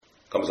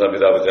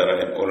감사합니다. 아버지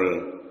하나님,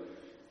 오늘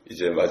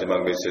이제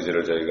마지막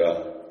메시지를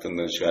저희가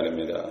듣는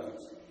시간입니다.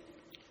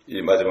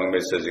 이 마지막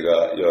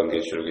메시지가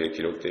요한계시록에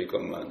기록되어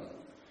있건만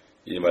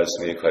이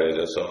말씀이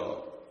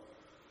가려져서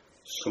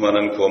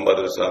수많은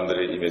구원받을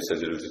사람들이 이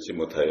메시지를 듣지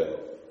못하여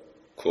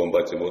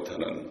구원받지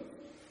못하는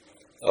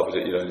아버지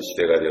이런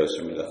시대가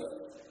되었습니다.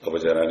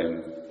 아버지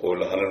하나님,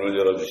 오늘 하늘을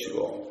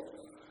열어주시고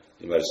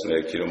이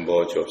말씀에 기름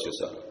부어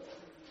주옵소서.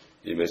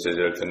 이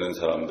메시지를 듣는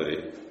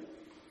사람들이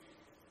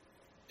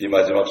이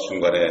마지막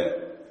순간에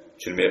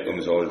주님의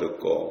음성을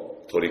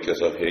듣고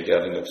돌이켜서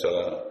회개하는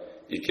역사가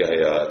있게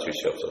하여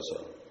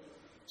주시옵소서.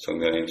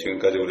 성령님,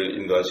 지금까지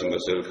우리를 인도하신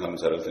것을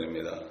감사를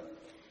드립니다.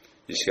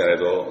 이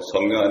시간에도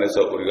성령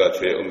안에서 우리가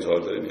주의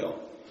음성을 들으며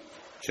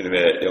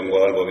주님의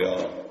영광을 보며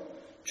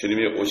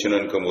주님이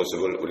오시는 그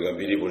모습을 우리가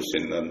미리 볼 수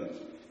있는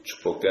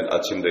축복된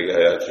아침 되게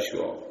하여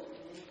주시고,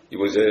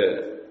 이곳에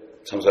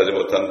참석하지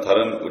못한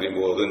다른 우리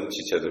모든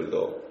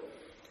지체들도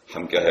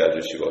함께 하여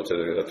주시고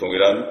저들에게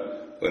동일한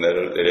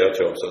은혜를 내려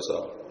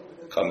주옵소서.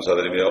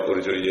 감사드리며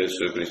우리 주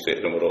예수 그리스도의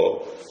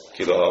이름으로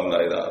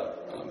기도하옵나이다.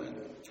 아멘.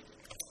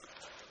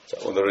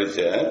 자, 오늘은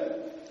이제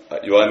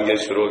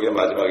요한계시록의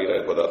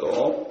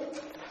마지막이라기보다도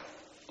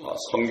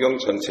성경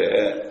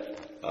전체의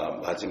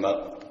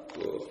마지막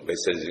그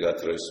메시지가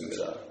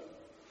들어있습니다.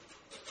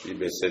 이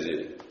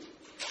메시지,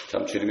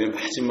 참 주님이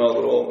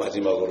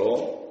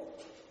마지막으로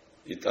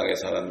이 땅에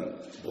사는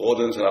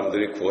모든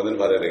사람들이 구원을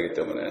받아야 되기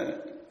때문에,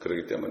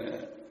 그렇기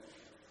때문에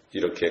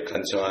이렇게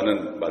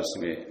간청하는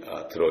말씀이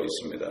들어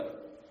있습니다.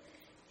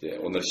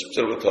 오늘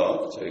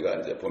 10절부터 저희가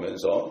이제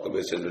보면서 그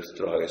메시지를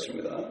듣도록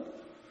하겠습니다.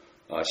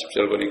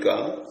 10절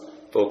보니까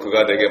또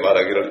그가 내게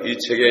말하기를 이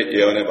책의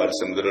예언의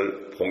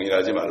말씀들을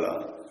봉인하지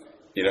말라.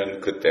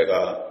 이는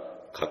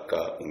그때가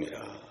가까움이라.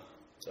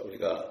 자,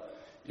 우리가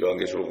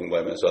요한계시록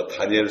공부하면서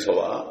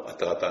다니엘서와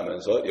왔다 갔다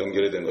하면서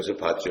연결이 된 것을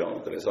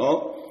봤죠.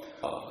 그래서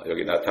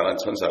여기 나타난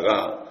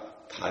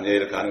천사가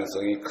다니엘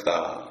가능성이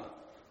크다.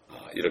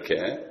 이렇게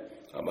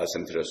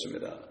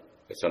말씀드렸습니다.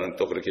 저는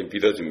또 그렇게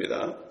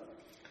믿어줍니다.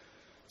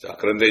 자,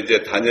 그런데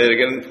이제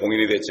다니엘에게는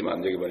봉인이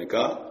됐지만 여기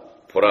보니까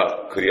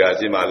보라,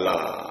 그리하지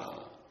말라.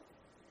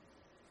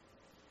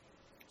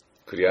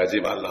 그리하지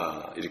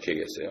말라. 이렇게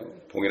얘기했어요.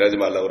 봉인하지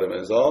말라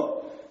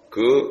그러면서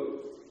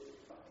그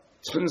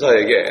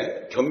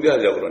천사에게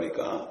경배하려고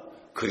그러니까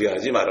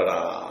그리하지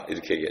말아라.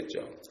 이렇게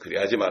얘기했죠.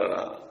 그리하지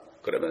말아라.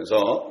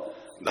 그러면서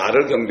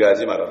나를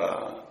경배하지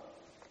말아라.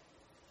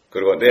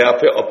 그리고 내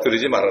앞에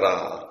엎드리지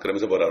말아라.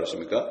 그러면서 뭐라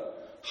그러십니까?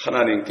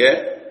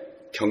 하나님께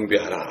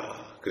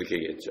경배하라. 그렇게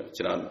얘기했죠.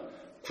 지난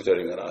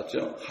 9절인가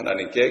나왔죠.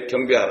 하나님께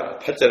경배하라.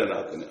 8절에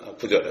나왔거든요.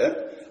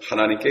 9절에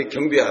하나님께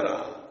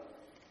경배하라.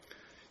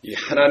 이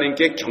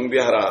하나님께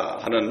경배하라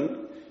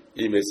하는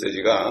이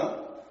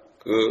메시지가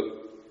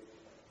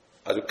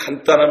아주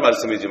간단한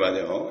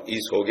말씀이지만요, 이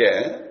속에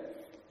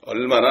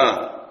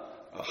얼마나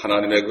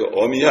하나님의 그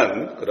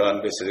어미한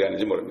그러한 메시지가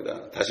있는지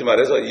모릅니다. 다시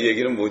말해서 이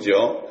얘기는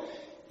뭐죠?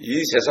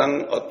 이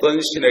세상 어떤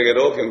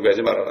신에게도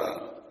경배하지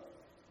말아라.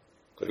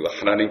 그리고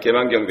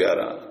하나님께만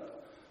경배하라.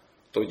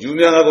 또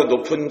유명하고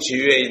높은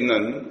지위에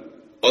있는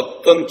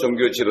어떤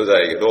종교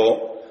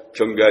지도자에게도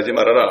경배하지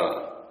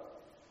말아라.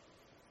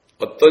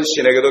 어떤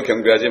신에게도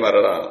경배하지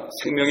말아라.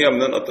 생명이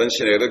없는 어떤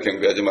신에게도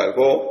경배하지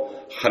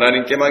말고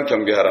하나님께만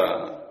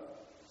경배하라.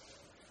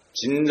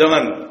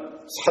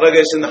 진정한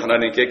살아계신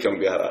하나님께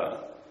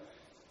경배하라.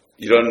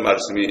 이런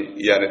말씀이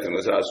이 안에 든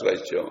것을 알 수가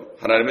있죠.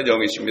 하나님은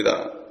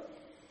영이십니다.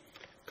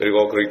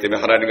 그리고 그렇기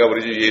때문에 하나님과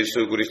우리 주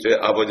예수 그리스도의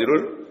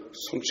아버지를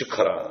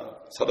송축하라.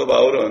 사도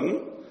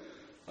바울은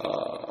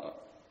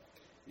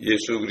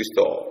예수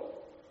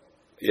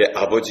그리스도의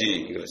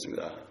아버지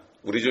그렇습니다.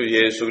 우리 주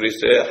예수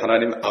그리스도의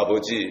하나님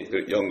아버지,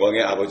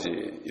 영광의 아버지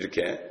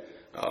이렇게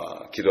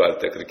기도할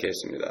때 그렇게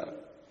했습니다.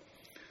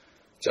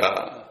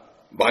 자,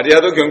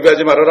 마리아도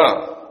경배하지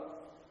말아라.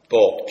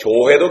 또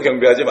교회도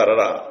경배하지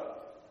말아라.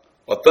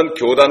 어떤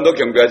교단도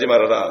경배하지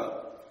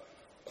말아라.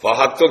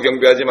 과학도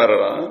경배하지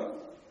말아라.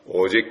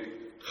 오직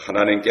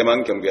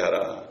하나님께만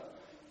경배하라.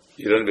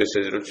 이런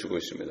메시지를 주고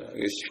있습니다.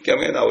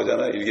 10계명에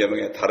나오잖아요.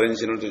 1계명에 다른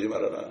신을 두지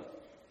말아라.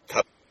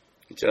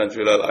 지난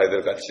주일날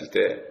아이들 가르칠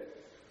때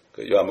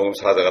요한복음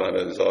 4장을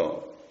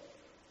하면서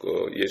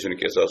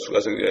예수님께서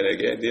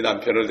수가성전에게 네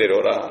남편을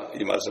데려오라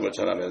이 말씀을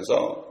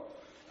전하면서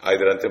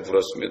아이들한테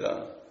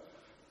물었습니다.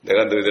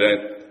 내가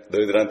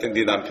너희들한테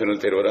네 남편을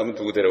데려오라면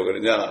누구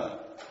데려오겠느냐?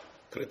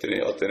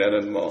 그랬더니 어떤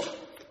애는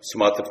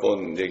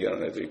스마트폰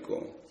얘기하는 애도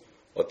있고,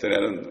 어떤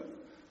애는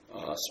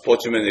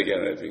스포츠맨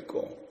얘기하는 애도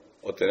있고,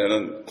 어떤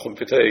애는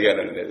컴퓨터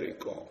얘기하는 애도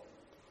있고,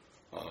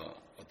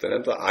 어떤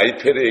애는 또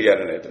아이패드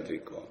얘기하는 애들도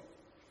있고.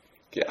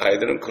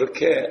 아이들은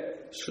그렇게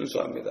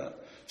순수합니다.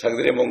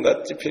 자기들이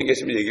뭔가 찝히는 게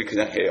있으면 얘기를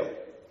그냥 해요.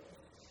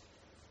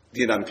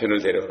 네 남편을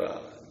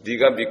데려오라.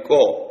 네가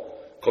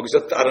믿고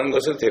거기서 다른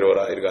것을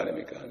데려오라. 이러고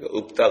아닙니까?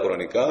 없다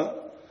그러니까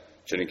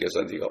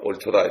주님께서 네가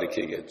옳도다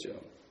이렇게 얘기했죠.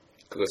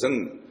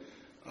 그것은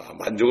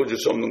만족을 줄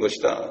수 없는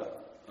것이다.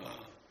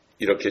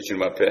 이렇게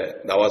주님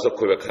앞에 나와서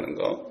고백하는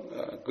거,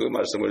 그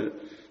말씀을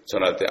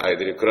전할 때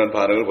아이들이 그런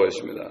반응을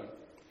보였습니다.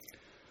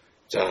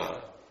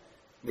 자,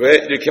 왜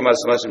이렇게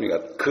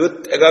말씀하십니까?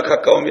 그 때가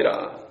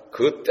가까움이라,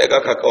 그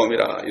때가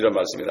가까움이라, 이런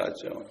말씀이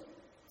나왔죠.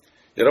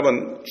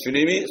 여러분,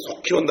 주님이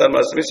속히 온다는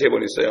말씀이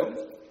 3번 있어요.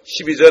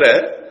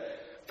 12절에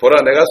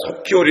보라 내가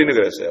속히 오리니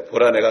그랬어요.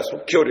 보라 내가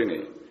속히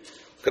오리니.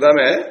 그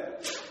다음에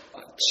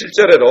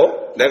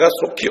 7절에도 내가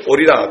속히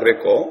오리라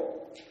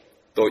그랬고,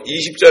 또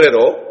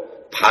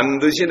 20절에도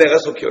반드시 내가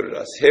속히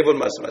오리라. 3번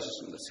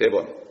말씀하셨습니다.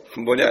 3번.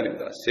 한 번이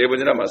아닙니다.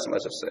 3번이나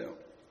말씀하셨어요.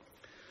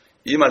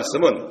 이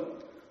말씀은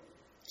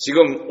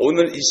지금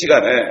오늘 이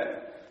시간에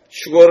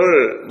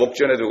휴거를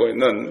목전에 두고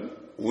있는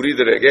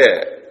우리들에게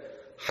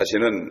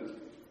하시는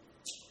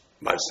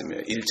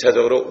말씀이에요.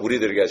 1차적으로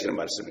우리들에게 하시는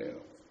말씀이에요.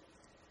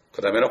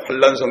 그 다음에는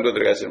환난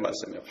성도들에게 하시는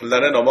말씀이에요.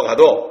 환난에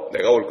넘어가도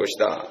내가 올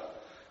것이다.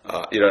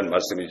 이런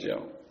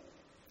말씀이죠.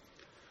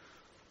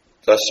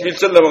 자,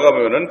 11절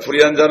넘어가면은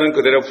불의한 자는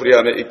그대로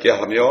불의함에 있게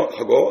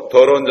하고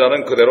더러운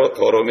자는 그대로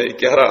더러움에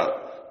있게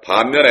하라.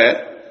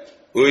 반면에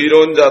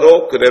의로운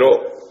자도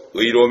그대로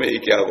의로움에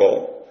있게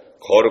하고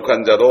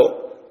거룩한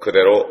자도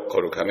그대로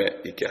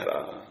거룩함에 있게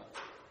하라.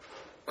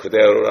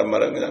 그대로란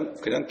말은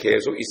그냥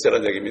계속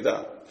있으라는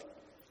얘기입니다.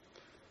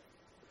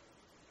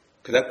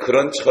 그냥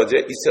그런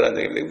처지에 있으라는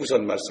얘기입니다.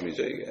 무슨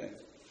말씀이죠, 이게?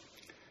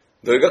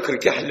 너희가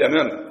그렇게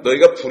하려면,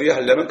 너희가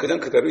불의하려면 그냥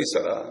그대로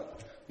있어라.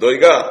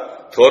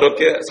 너희가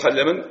더럽게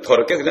살려면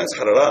더럽게 그냥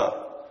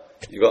살아라.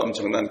 이거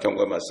엄청난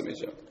경고의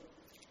말씀이죠.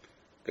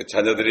 그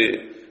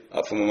자녀들이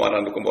부모 말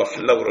안 듣고 뭘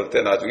하려고 그럴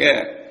때 나중에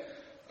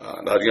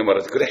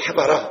말하죠. 그래,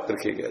 해봐라.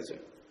 그렇게 얘기하죠.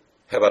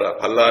 해봐라.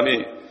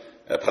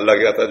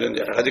 발락이 갖다 준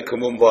여러 가지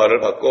금은보화를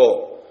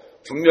받고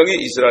분명히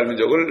이스라엘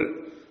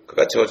민족을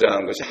그가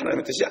저주하는 것이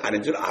하나님의 뜻이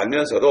아닌 줄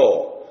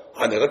알면서도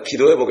내가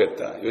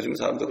기도해보겠다. 요즘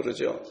사람도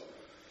그러죠.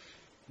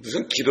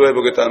 무슨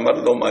기도해보겠다는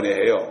말을 너무 많이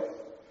해요.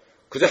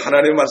 그저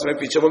하나님의 말씀에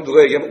비춰보면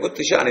누가 얘기하면 그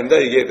뜻이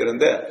아닙니다 얘기해야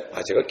되는데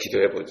제가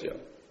기도해보죠.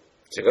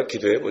 제가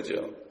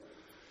기도해보죠.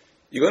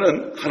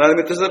 이거는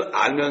하나님의 뜻을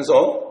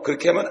알면서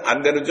그렇게 하면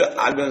안 되는 줄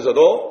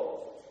알면서도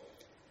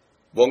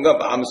뭔가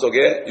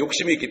마음속에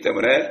욕심이 있기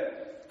때문에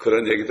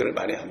그런 얘기들을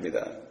많이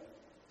합니다.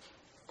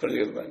 그런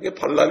얘기들 많이. 이게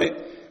발람이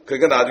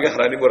그러니까 나중에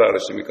하나님 뭐라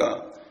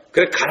그러십니까?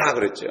 그래 가라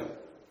그랬죠.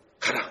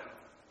 가라.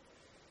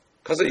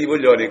 가서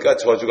입을 여니까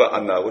저주가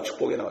안 나오고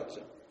축복이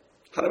나왔죠.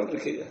 하나님은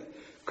그렇게 얘기해요.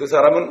 그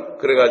사람은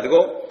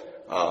그래가지고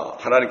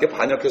하나님께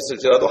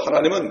반역했을지라도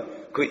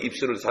하나님은 그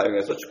입술을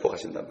사용해서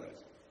축복하신단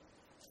말이죠.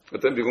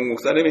 어떤 미국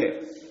목사님이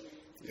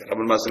여러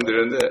번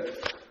말씀드렸는데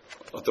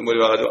어떤 분이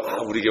와가지고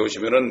우리 교회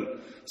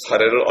오시면은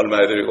사례를 얼마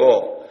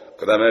해드리고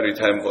그 다음에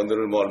리타이어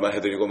본드를 뭐 얼마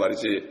해드리고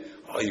말이지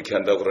이렇게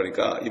한다고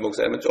그러니까 이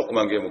목사님은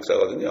조그만 교회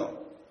목사거든요.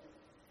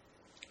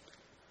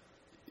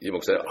 이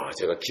목사님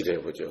제가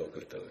기도해보죠.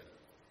 그랬다고요.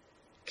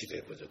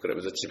 기도해보죠.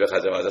 그러면서 집에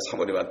가자마자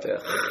사모님한테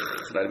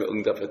하나님의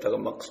응답했다고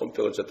막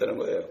손뼉을 쳤다는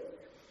거예요.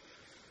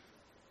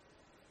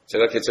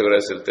 제가 개척을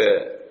했을 때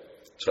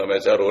처음에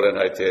제가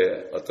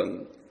로렌하이트에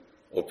어떤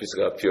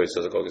오피스가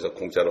비어있어서 거기서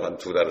공짜로 한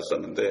 2달을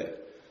썼는데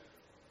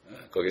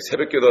거기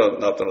새벽기도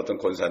나왔던 어떤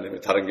권사님이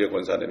다른 교회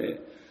권사님이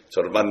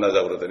저를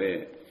만나자고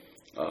그러더니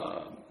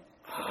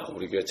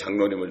우리 교회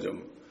장로님을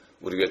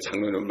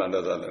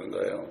만나달라는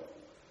거예요.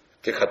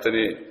 그렇게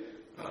갔더니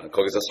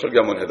거기서 설교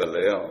한번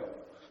해달래요.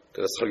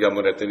 그래서 설교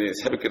한번 했더니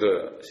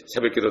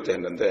새벽기도 때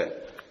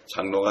했는데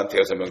장로가 한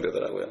 5-6명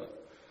되더라고요.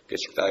 그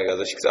식당에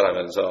가서 식사를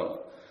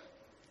하면서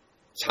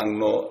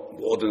장로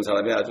모든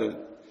사람이 아주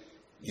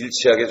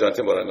일치하게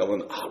저한테 뭐라는가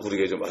하면 우리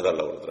교회 좀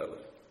와달라고 그러더라고요.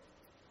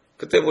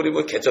 그때 우리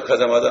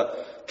개척하자마자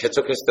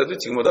개척했을 때도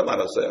지금보다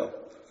많았어요.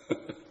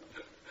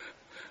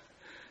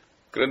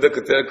 그런데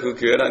그때 그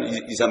교회는 한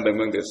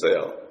 200-300명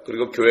됐어요.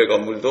 그리고 교회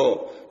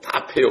건물도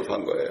다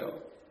폐업한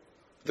거예요.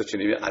 근데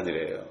주님이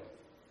아니래요.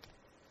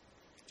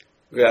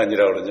 왜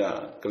아니라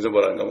그러냐? 그래서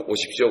뭐라는가 하면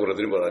오십시오.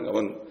 그러더니 뭐라는가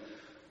하면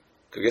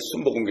그게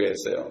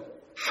순복음교회였어요.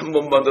 한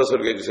번만 더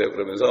설교해 주세요.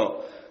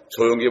 그러면서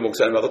조용기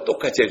목사님하고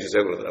똑같이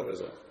해주세요. 그러더라고요.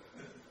 그래서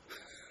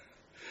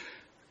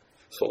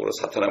속으로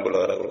사탄 안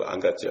불러가라고 그러고 안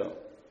갔죠.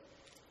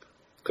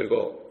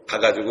 그리고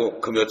가가지고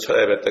금요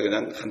철야 예배 때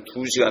그냥 한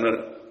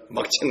 2시간을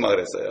막 책망을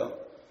했어요.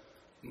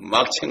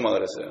 막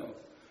책망을 했어요.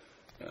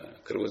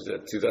 그리고 이제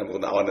뒤도 안 보고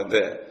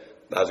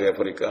나왔는데 나중에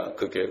보니까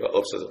그 교회가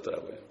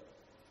없어졌더라고요.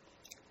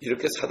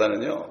 이렇게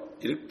사단은요,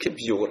 이렇게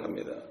미혹을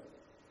합니다.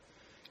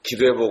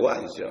 기도해보고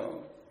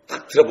아니죠.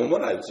 딱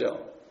들어보면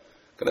알죠.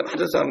 근데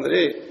많은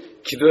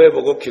사람들이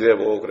기도해보고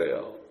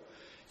그래요.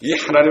 이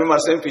하나님의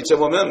말씀에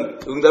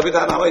비춰보면 응답이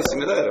다 나와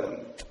있습니다,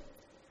 여러분.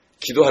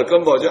 기도할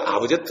건 뭐죠?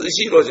 아버지의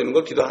뜻이 이루어지는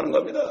걸 기도하는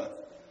겁니다.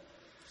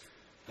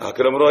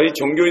 그러므로 이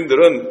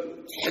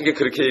종교인들은 되게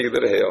그렇게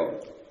얘기들 해요.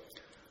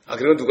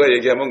 그리고 누가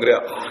얘기하면 그래요.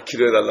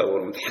 기도해달라고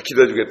그러면 다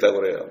기도해주겠다고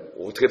그래요.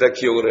 어떻게 다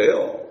기억을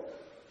해요?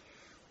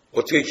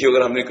 어떻게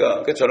기억을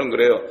합니까? 그러니까 저는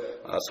그래요.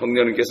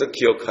 성령님께서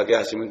기억하게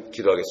하시면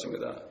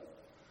기도하겠습니다.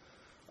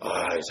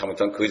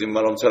 잘못한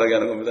거짓말 엄청나게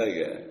하는 겁니다,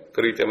 이게.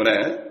 그렇기 때문에,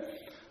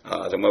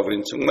 정말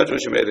우리는 정말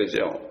조심해야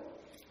되죠.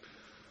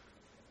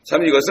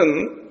 참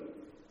이것은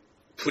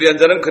불의한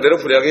자는 그대로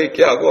불의하게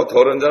있게 하고,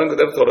 더러운 자는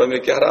그대로 더러움에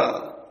있게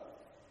하라.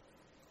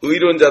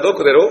 의로운 자도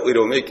그대로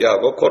의로움에 있게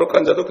하고,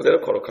 거룩한 자도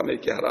그대로 거룩함에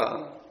있게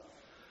하라.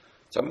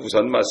 참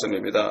무서운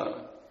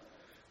말씀입니다.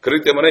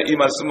 그렇기 때문에 이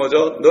말씀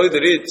먼저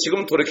너희들이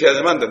지금 돌이켜야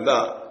되면 안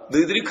된다.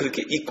 너희들이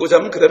그렇게 잊고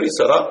자면 그대로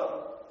있어라.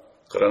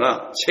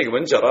 그러나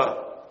책임은 져라.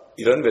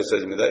 이런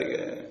메시지입니다.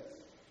 이게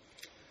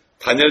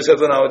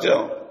다니엘서도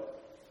나오죠.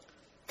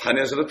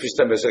 다니엘서도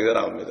비슷한 메시지가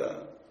나옵니다.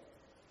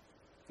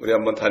 우리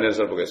한번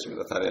다니엘서를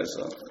보겠습니다.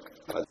 다니엘서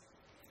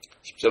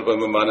 10절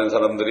보면 많은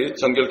사람들이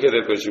정결케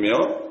될 것이며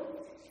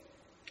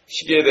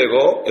희게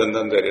되고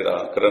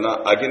연단되리라.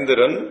 그러나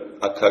악인들은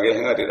악하게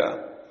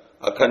행하리라.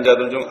 악한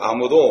자들 중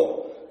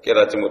아무도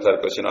깨닫지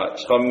못할 것이나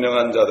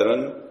현명한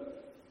자들은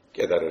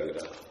깨달으리라.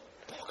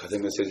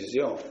 똑같은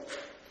메시지죠.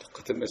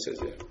 똑같은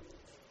메시지예요.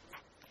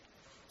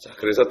 자,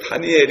 그래서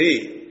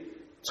다니엘이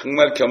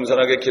정말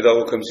겸손하게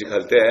기도하고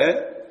금식할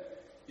때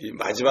이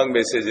마지막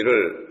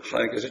메시지를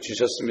하나님께서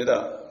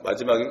주셨습니다.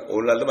 마지막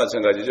오늘날도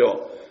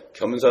마찬가지죠.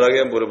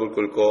 겸손하게 무릎을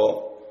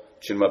꿇고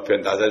주님 앞에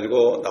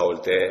낮아지고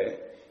나올 때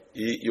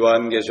이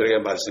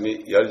요한계시록의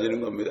말씀이 열리는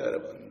겁니다,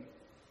 여러분.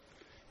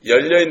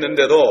 열려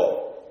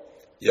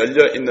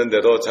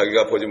있는데도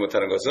자기가 보지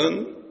못하는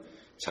것은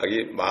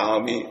자기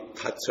마음이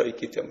닫혀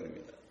있기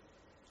때문입니다.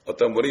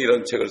 어떤 분이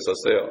이런 책을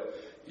썼어요.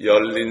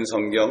 열린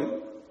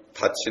성경,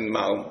 닫힌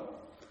마음.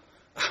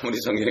 아무리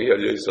성경이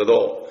열려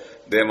있어도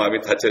내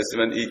마음이 닫혀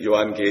있으면 이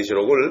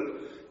요한계시록을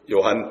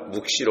요한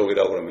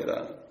묵시록이라고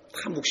합니다.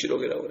 다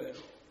묵시록이라고 그래요.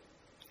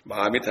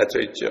 마음이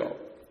닫혀 있죠.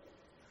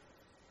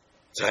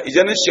 자,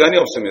 이제는 시간이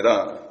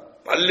없습니다.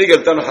 빨리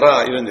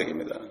결단하라 이런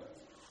얘기입니다.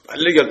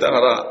 빨리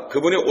결단하라.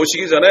 그분이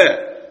오시기 전에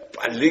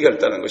빨리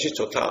결단하는 것이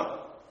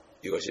좋다.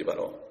 이것이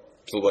바로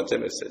두 번째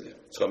메시지.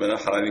 처음에는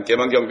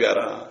하나님께만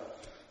경배하라.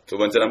 두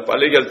번째는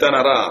빨리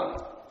결단하라.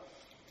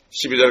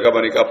 12절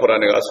가보니까 보라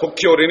내가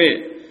속히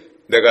오리니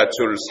내가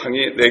줄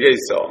상이 내게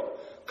있어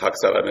각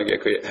사람에게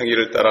그의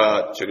행위를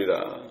따라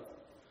주리라.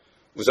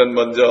 우선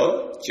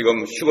먼저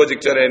지금 휴거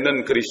직전에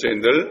있는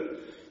그리스도인들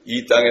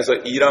이 땅에서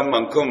일한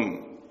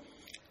만큼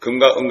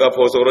금과 은과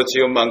보석으로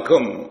지은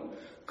만큼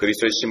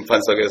그리스도의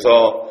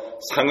심판석에서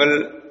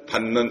상을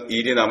받는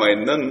일이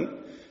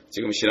남아있는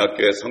지금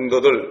신학교의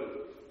성도들,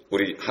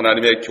 우리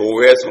하나님의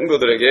교회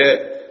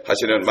성도들에게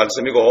하시는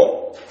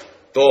말씀이고,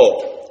 또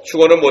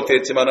휴거는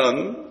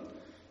못했지만은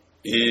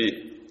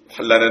이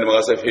환난에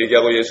넘어가서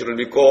회개하고 예수를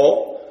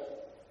믿고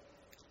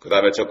그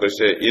다음에 저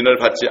글쎄 인을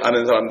받지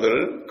않은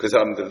사람들, 그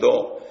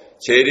사람들도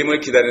재림을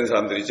기다리는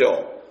사람들이죠.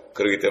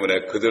 그렇기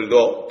때문에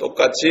그들도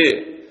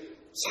똑같이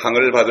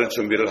상을 받을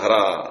준비를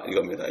하라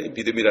이겁니다. 이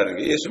믿음이라는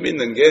게 예수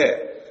믿는 게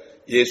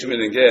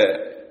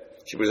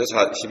히브리서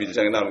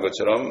 11장에 나오는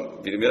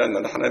것처럼 믿음이라는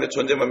건 하나님의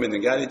존재만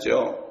믿는 게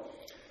아니죠.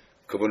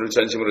 그분을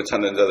전심으로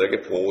찾는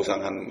자들에게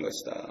보상하는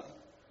것이다.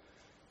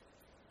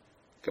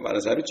 그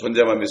많은 사람이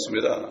존재만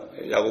믿습니다.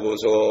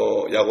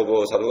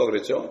 야고보 사도가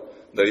그랬죠.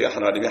 너희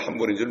하나님이 한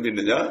분인 줄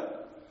믿느냐?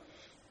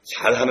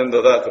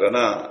 잘하는도다.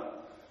 그러나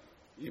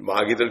이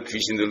마귀들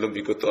귀신들도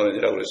믿고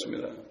떠느니라고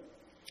그랬습니다.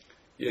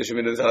 예수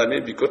믿는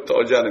사람이 믿고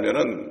떠지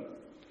않으면은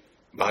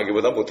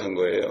마귀보다 못한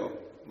거예요.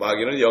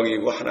 마귀는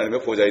영이고 하나님의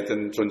보좌에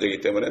있던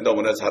존재이기 때문에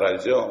너무나 잘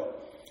알죠.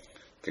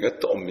 그러니까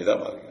떱니다,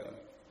 마귀가.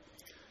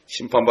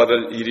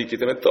 심판받을 일이 있기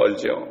때문에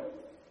떨죠.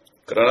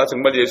 그러나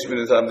정말 예수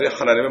믿는 사람들이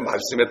하나님의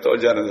말씀에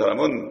떨지 않은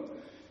사람은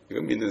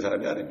이건 믿는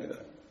사람이 아닙니다.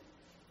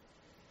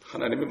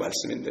 하나님의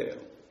말씀인데요.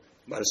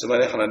 말씀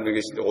안에 하나님이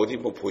계신데 어디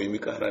뭐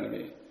보입니까,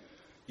 하나님이?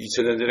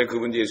 2000년 전에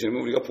그분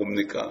예수님은 우리가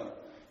봅니까?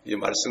 이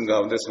말씀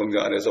가운데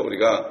성경 안에서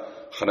우리가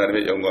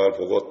하나님의 영광을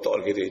보고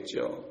떨게 되어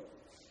있죠.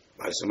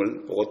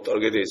 말씀을 보고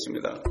떨게 되어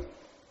있습니다.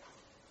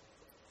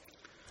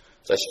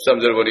 자,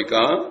 13절 보니까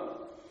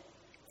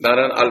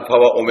나는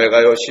알파와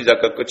오메가요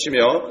시작과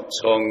끝이며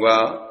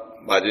처음과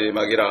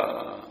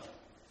마지막이라.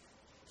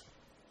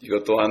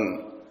 이것 또한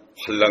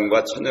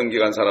환난과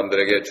천년기간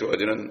사람들에게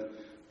주어지는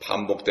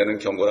반복되는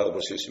경고라고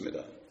볼 수 있습니다.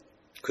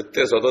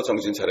 그때서도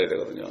정신 차려야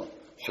되거든요.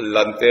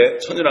 환난 때,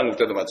 천년왕국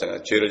때도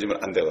마찬가지로 죄를 지면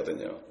안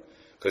되거든요.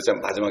 그래서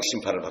마지막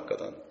심판을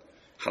받거든.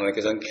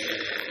 하나님께서는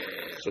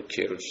계속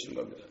기회를 주시는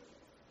겁니다.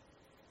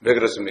 왜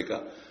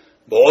그렇습니까?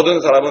 모든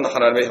사람은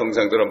하나님의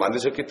형상대로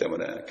만드셨기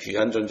때문에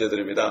귀한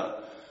존재들입니다.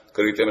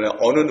 그렇기 때문에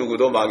어느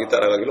누구도 마귀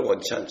따라가기를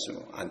원치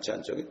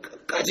않죠.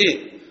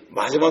 끝까지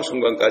마지막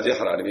순간까지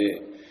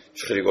하나님이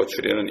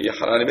추리는 이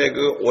하나님의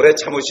그 오래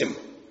참으심,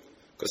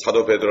 그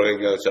사도 베드로가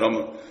얘기한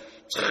것처럼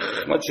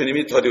정말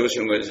주님이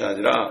더디우시는 것이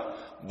아니라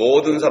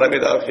모든 사람이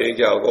다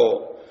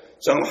회개하고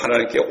정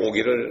하나님께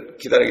오기를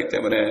기다리기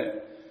때문에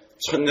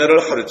천년을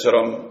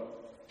하루처럼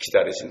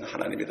기다리신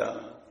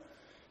하나님이다.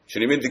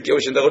 주님이 늦게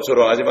오신다고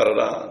조롱하지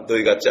말아라.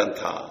 너희 같지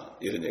않다.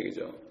 이런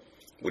얘기죠.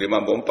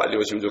 우리만 보면 빨리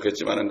오시면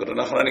좋겠지만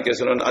그러나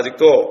하나님께서는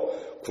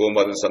아직도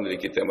구원받은 사람들이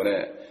있기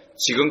때문에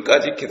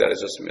지금까지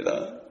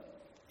기다리셨습니다.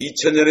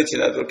 2000년이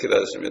지나도록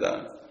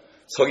기다렸습니다.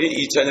 서기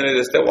 2000년이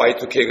됐을 때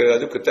Y2K가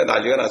해가지고 그때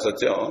난리가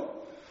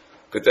났었죠.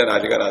 그때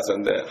난리가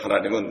났었는데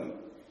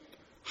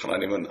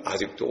하나님은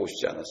아직도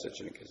오시지 않았어요.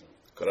 주님께서.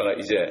 그러나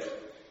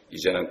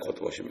이제는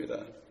곧 오십니다.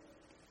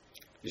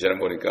 이제는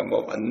보니까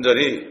뭐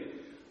완전히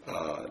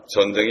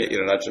전쟁이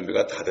일어날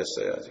준비가 다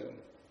됐어요. 지금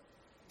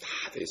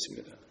다 돼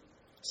있습니다.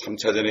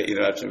 3차전에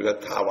일어날 준비가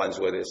다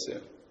완수가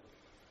됐어요.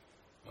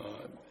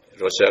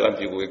 러시아가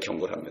미국에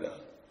경고를 합니다.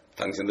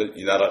 당신들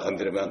이 나라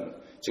건드리면,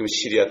 지금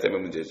시리아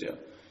때문에 문제죠.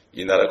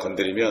 이 나라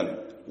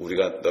건드리면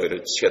우리가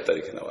너희를 치겠다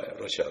이렇게 나와요.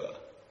 러시아가.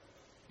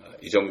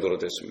 이 정도로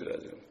됐습니다.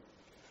 지금.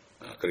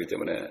 그렇기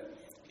때문에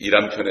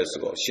이란 편에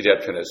쓰고 시리아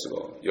편에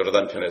쓰고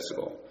요르단 편에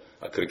쓰고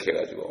그렇게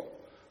해가지고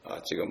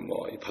지금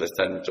이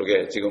팔레스타인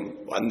쪽에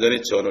지금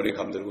완전히 전원이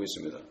감돌고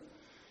있습니다.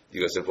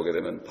 이것을 보게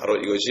되면 바로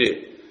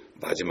이것이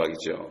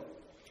마지막이죠.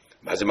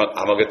 마지막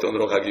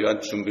아마겟돈으로 가기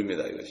위한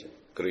준비입니다. 이것이.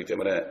 그렇기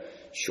때문에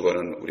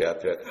휴거는 우리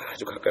앞에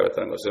아주 가까이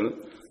왔다는 것을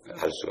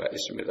알 수가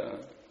있습니다.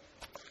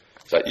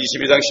 자,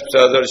 22장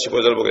 14절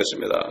 15절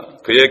보겠습니다.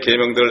 그의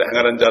계명들을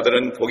행하는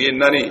자들은 복이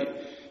있나니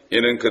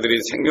이는 그들이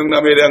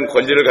생명나무에 대한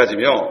권리를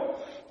가지며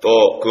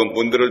또 그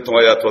문들을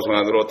통하여 도성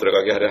안으로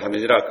들어가게 하려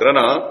함이니라.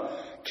 그러나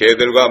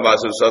개들과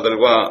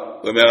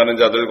마술사들과 음행하는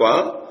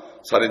자들과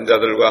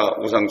살인자들과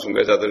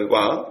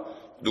우상숭배자들과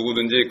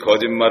누구든지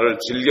거짓말을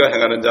즐겨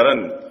행하는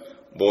자는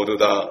모두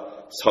다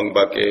성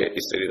밖에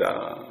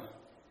있으리라.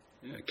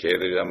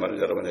 개들이란 말을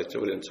여러 번 했죠.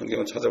 우리는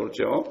성경을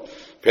찾아볼죠.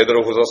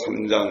 베드로후서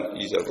 3장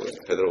 2절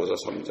보겠습니다. 베드로후서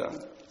 3장.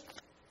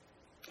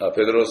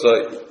 베드로후서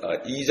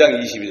 2장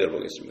 22절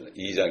보겠습니다.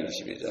 2장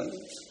 22절.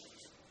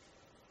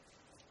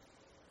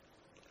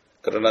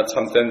 그러나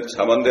참된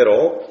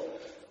잠언대로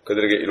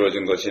그들에게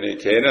이루어진 것이니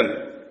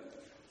개는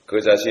그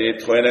자신이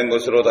토해낸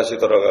것으로 다시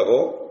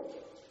돌아가고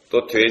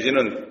또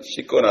돼지는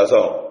씻고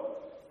나서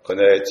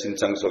그녀의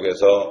진창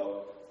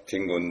속에서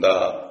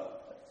뒹군다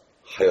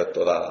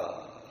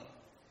하였도다.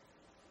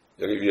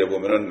 여기 위에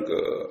보면은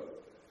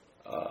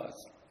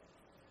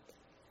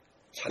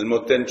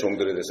잘못된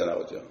종들에 대해서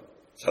나오죠.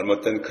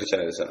 잘못된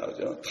크리스천에 대해서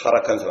나오죠.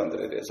 타락한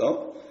사람들에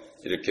대해서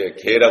이렇게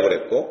개라고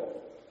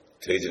그랬고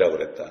돼지라고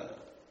그랬다.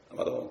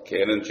 아마도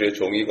개는 주의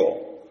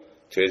종이고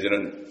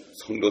돼지는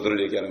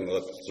성도들을 얘기하는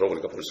것으로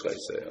우리가 볼 수가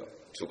있어요.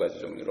 두 가지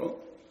종류로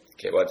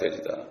개와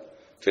돼지다.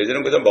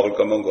 돼지는 그저 먹을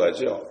것만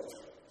구하죠.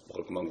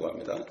 먹을 것만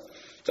구합니다.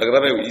 자, 그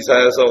다음에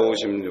이사야서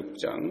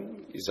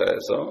 56장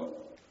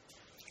이사야서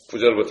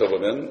 9절부터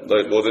보면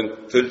너희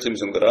모든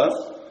들짐승들아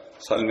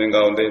산민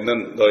가운데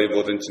있는 너희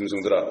모든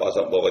짐승들아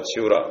와서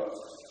먹어치우라.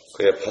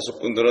 그의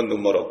파수꾼들은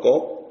눈물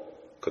없고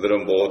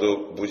그들은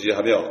모두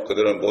무지하며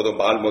그들은 모두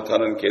말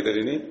못하는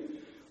개들이니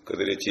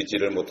그들이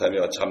짖지를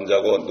못하며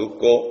잠자고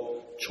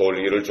눕고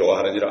졸기를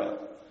좋아하느니라.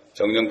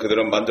 정녕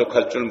그들은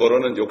만족할 줄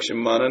모르는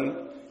욕심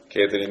많은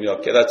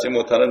개들이며 깨닫지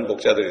못하는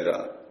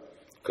목자들이라.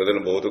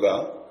 그들은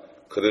모두가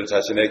그들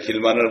자신의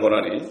길만을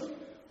보나니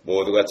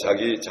모두가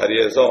자기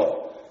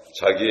자리에서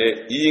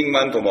자기의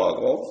이익만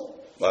도모하고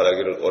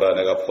말하기를 오라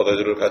내가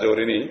포도주를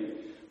가져오리니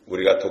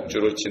우리가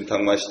독주를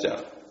진탕 마시자.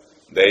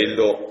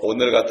 내일도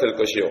오늘 같을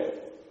것이요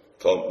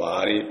더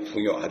많이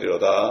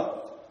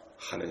풍요하리로다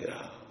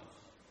하느니라.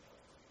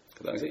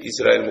 그 당시에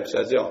이스라엘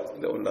목자죠.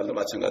 근데 오늘날도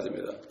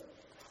마찬가지입니다.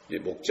 이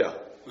목자,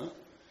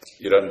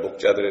 이런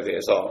목자들에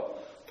대해서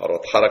바로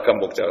타락한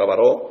목자가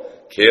바로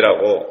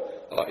개라고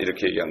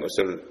이렇게 얘기한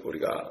것을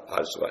우리가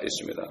알 수가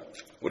있습니다.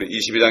 우리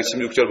 22장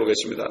 16절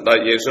보겠습니다.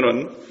 나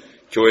예수는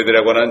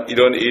교회들에 관한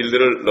이런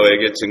일들을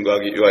너에게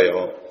증거하기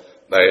위하여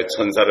나의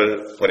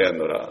천사를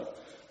보내었노라.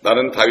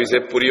 나는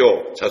다윗의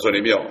뿌리요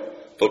자손이며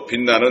또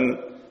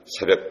빛나는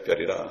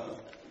새벽별이라.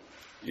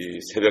 이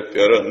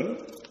새벽별은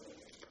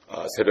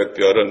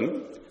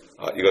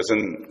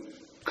이것은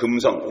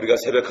금성, 우리가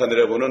새벽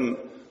하늘에 보는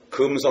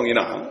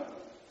금성이나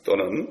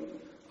또는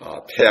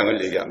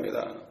태양을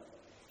얘기합니다.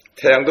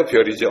 태양도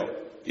별이죠.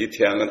 이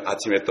태양은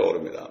아침에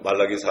떠오릅니다.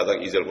 말라기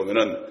 4장 2절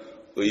보면은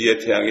의의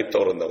태양이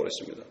떠오른다고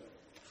그랬습니다.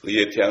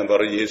 의의 태양은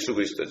바로 예수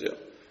그리스도죠.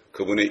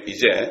 그분이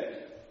이제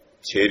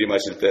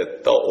재림하실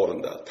때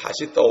떠오른다.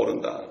 다시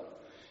떠오른다.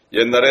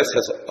 옛날에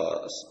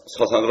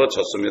서산으로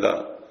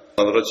졌습니다.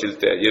 서산으로 질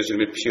때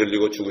예수님이 피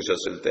흘리고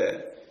죽으셨을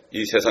때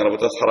이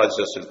세상으로부터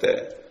사라지셨을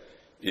때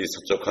이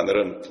서쪽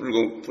하늘은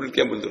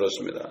붉게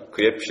물들었습니다.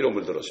 그의 피로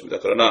물들었습니다.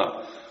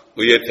 그러나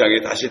의의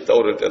태양이 다시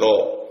떠오를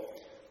때도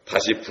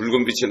다시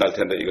붉은 빛이 날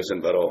텐데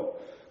이것은 바로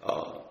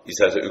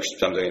이사야서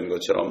 63장에 있는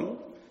것처럼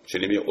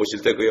주님이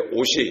오실 때 그의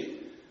옷이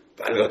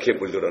빨갛게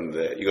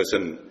물들었는데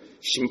이것은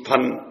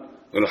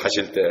심판을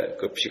하실 때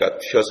그 피가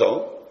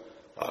튀어서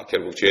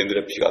결국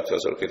죄인들의 피가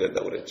튀어서 그렇게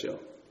된다고 그랬죠.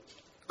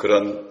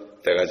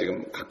 그런 때가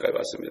지금 가까이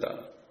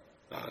왔습니다.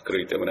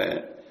 그렇기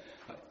때문에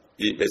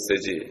이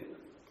메시지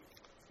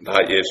나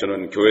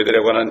예수는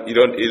교회들에 관한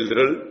이런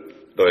일들을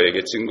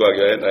너에게 증거하기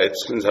위해 나의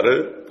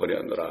천사를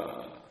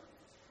보내었노라.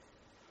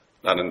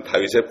 나는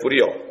다윗의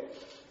뿌리요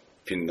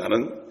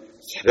빛나는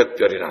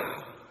새벽별이라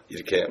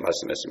이렇게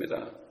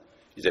말씀했습니다.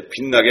 이제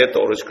빛나게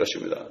떠오르실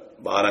것입니다.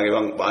 만왕의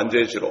왕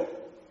만주의 주로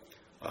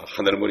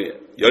하늘문이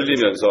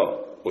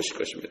열리면서 오실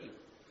것입니다.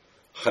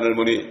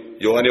 하늘문이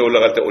요한이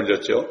올라갈 때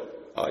올렸죠.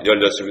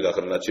 열렸습니다.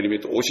 그러나 주님이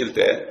또 오실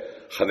때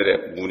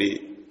하늘의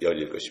문이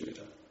열릴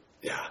것입니다.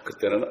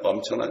 그때는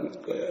엄청난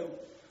거예요.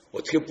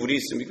 어떻게 문이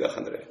있습니까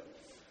하늘에.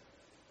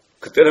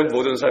 그때는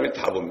모든 사람이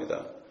다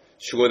봅니다.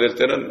 휴거될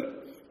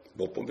때는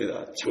못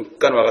봅니다.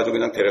 잠깐 와가지고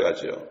그냥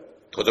데려가죠.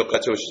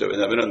 도적같이 오시죠.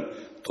 왜냐하면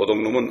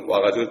도둑놈은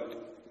와가지고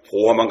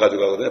보호만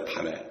가져가거든요.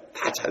 밤에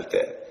다 잘 때.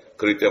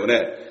 그렇기 때문에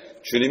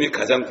주님이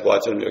가장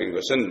부하처럼 여긴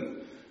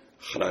것은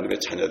하나님의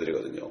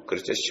자녀들이거든요.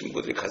 그래서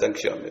신부들이 가장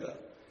귀합니다.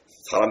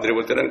 사람들이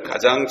볼 때는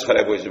가장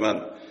잘해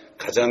보이지만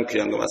가장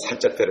귀한 것만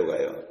살짝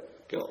데려가요.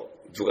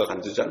 누가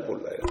간지 잘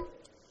몰라요.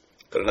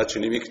 그러나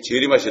주님이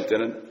재림하실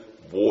때는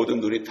모든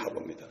눈이 다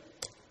봅니다.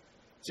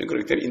 지금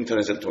그렇기 때문에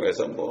인터넷을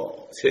통해서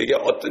세계에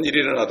어떤 일이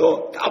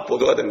일어나도 다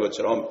보도가 된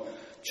것처럼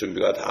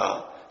준비가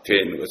다 되어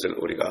있는 것을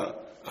우리가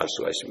알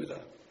수가 있습니다.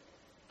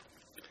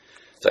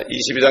 자,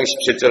 22장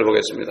 17절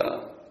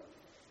보겠습니다.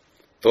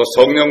 또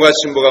성령과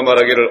신부가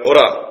말하기를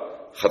오라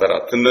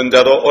하더라. 듣는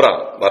자도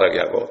오라 말하게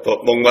하고 또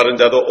목마른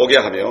자도 오게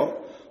하며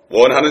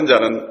원하는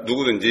자는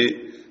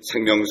누구든지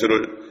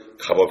생명수를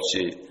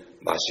값없이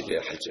마시게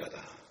할지어다.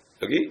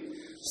 여기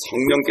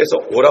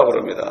성령께서 오라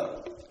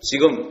그럽니다.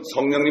 지금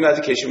성령님이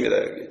아직 계십니다.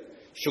 여기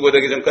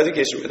휴거되기 전까지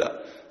계십니다.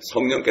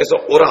 성령께서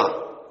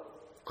오라.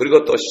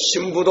 그리고 또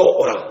신부도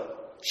오라.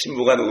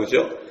 신부가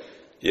누구죠?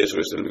 예수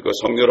그리스도를 믿고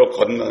성령으로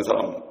거듭난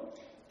사람,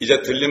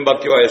 이제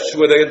들림받기 위하여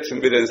휴거되기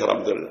준비된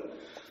사람들,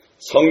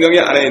 성령의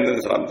안에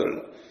있는 사람들,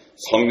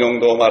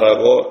 성령도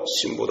말하고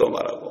신부도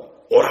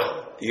말하고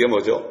오라. 이게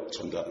뭐죠?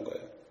 전도하는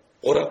거예요.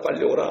 오라,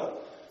 빨리 오라.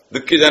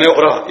 늦기 전에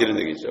오라. 이런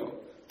얘기죠.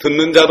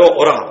 듣는 자도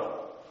오라.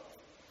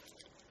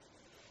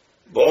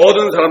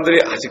 모든 사람들이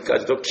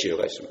아직까지도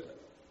기회가 있습니다.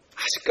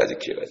 아직까지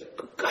기회가 있어요.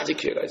 끝까지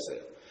기회가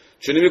있어요.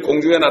 주님이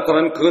공중에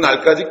나타나는 그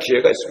날까지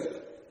기회가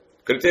있습니다.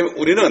 그렇기 때문에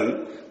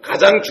우리는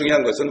가장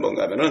중요한 것은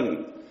뭔가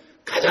하면은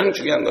가장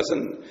중요한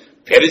것은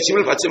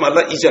베리침을 받지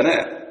말라 이전에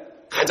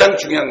가장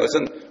중요한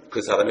것은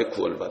그 사람의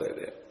구원을 받아야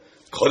돼요.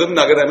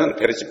 거듭나게 되면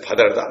베리침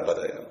받아야 해도 안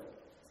받아요.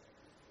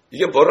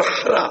 이게 뭐를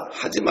하라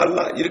하지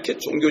말라 이렇게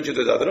종교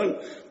지도자들은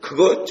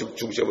그거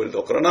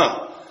중시해버려도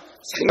그러나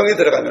생명이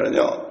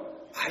들어가면은요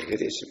알게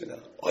되어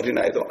있습니다.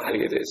 어린아이도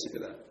알게 되어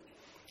있습니다.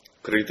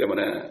 그렇기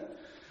때문에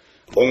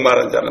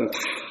목마른 자는 다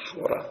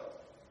오라.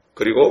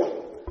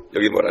 그리고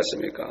여기 뭐라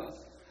했습니까?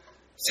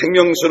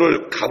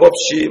 생명수를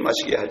값없이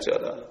마시게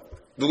할지어다.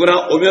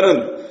 누구나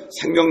오면은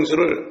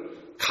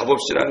생명수를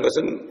값없이라는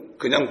것은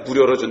그냥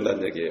무료로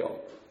준다는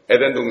얘기예요.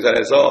 에덴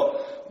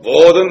동산에서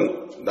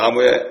모든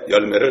나무의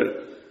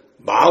열매를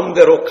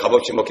마음대로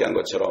값없이 먹게 한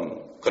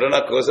것처럼,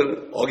 그러나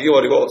그것을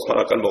어기버리고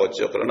선악과를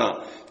먹었죠.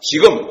 그러나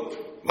지금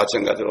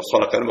마찬가지로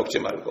선악과를 먹지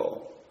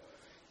말고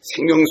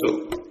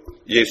생명수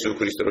예수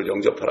그리스도를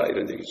영접하라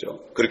이런 얘기죠.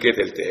 그렇게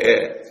될 때에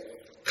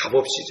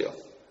값없이죠.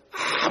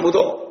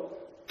 아무도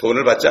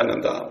돈을 받지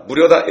않는다.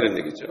 무료다 이런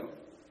얘기죠.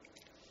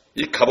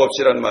 이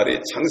값없이라는 말이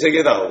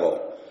창세기에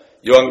나오고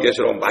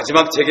요한계시록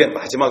마지막 책의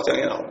마지막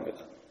장에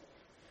나옵니다.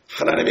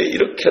 하나님이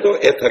이렇게도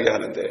애타게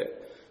하는데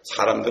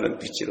사람들은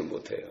믿지를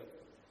못해요.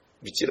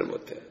 믿지를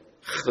못해.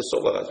 하도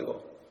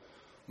쏘가가지고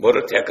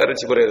뭐를 대가를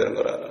지불해야 되는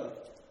걸 알아.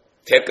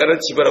 대가를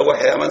지불하고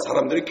해야만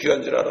사람들이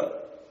귀한 줄 알아.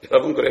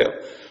 여러분 그래요.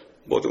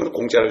 모든 걸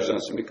공짜로 주지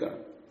않습니까?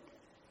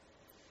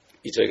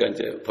 저희가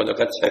이제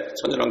번역한 책,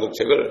 천연왕국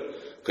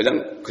책을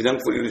그냥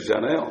뿌리로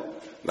주잖아요.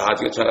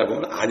 나중에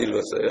전화해보면 안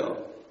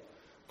읽었어요.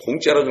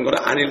 공짜로 준 거는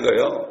안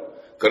읽어요.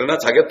 그러나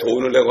자기가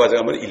돈을 내고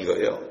가져가면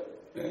읽어요.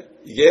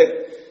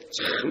 이게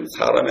참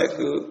사람의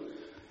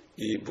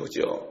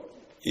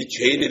이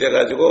죄인이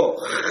돼가지고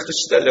하도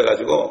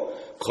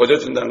시달려가지고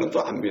거저준다는 건 또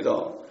안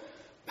믿어.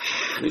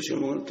 많이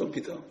주면 또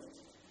믿어.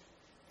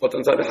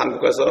 어떤 사람이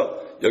한국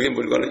가서 여기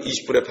물건을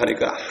 20불에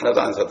파니까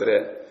하나도 안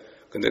사더래.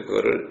 근데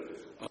그거를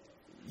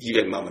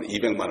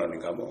 200만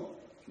원인가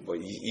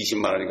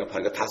 20만 원인가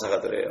파니까 다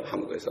사가더래요.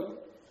 한국에서.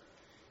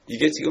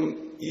 이게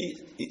지금 이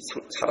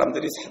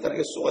사람들이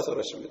사단에게 쏘가서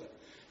그렇습니다.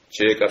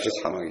 죄의 값이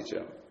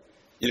사망이죠.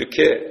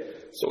 이렇게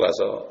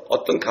쏘가서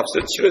어떤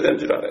값을 치러야 되는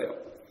줄 알아요.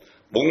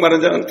 목마른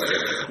자는 다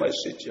마실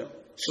수 있죠.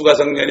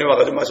 수가성년이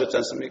와가지고 마셨지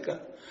않습니까?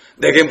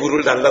 내게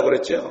물을 달라고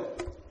그랬죠.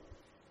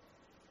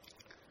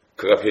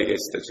 그가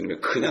회개했을 때 주님이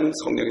그냥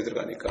성령이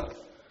들어가니까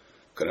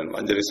그는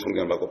완전히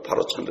성령을 받고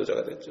바로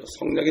전도자가 됐죠.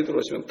 성령이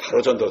들어오시면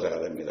바로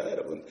전도자가 됩니다.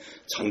 여러분,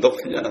 전도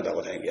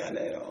훈련한다고 되는 게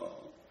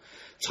아니에요.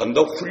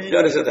 전도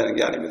훈련해서 되는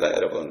게 아닙니다.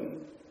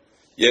 여러분,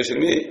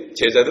 예수님이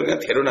제자들 그냥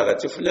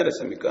데려나갔지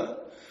훈련했습니까?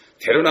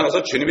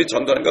 데려나가서 주님이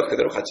전도하니까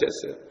그대로 같이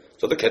했어요.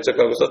 저도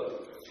개척하고서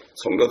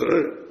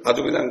성도들을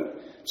아주 그냥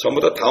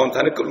전부 다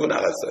다운타운에 끌고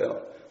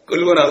나갔어요.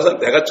 끌고 나가서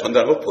내가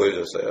전도하는 걸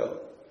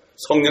보여줬어요.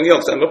 성령의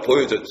역사하는 걸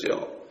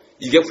보여줬죠.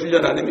 이게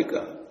훈련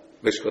아닙니까?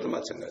 멕시코도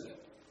마찬가지예요.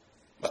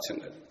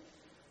 마찬가지.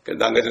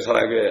 난가지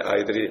선화교회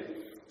아이들이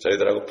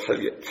저희들하고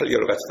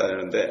 8개월 같이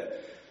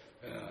다녔는데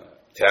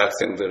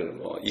대학생들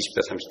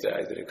 20대 30대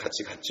아이들이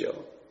같이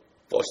갔죠.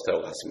 버스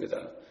타고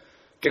갔습니다.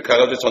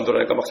 가가지고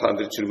전도를 하니까 막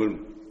사람들이 주님을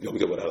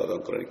영접을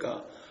하거든.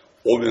 그러니까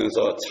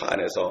오면서 차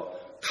안에서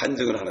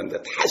간증을 하는데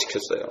다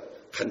시켰어요.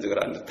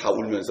 간증을 하는데 다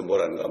울면서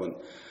뭐라는가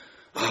하면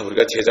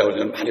우리가 제자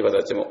훈련을 많이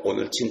받았지만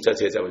오늘 진짜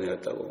제자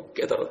훈련했다고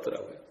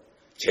깨달았더라고요.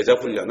 제자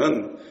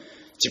훈련은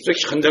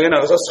직접 현장에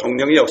나가서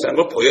성령의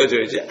역사하는 걸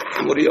보여줘야지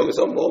아무리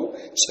여기서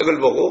책을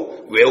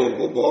보고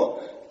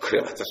외우고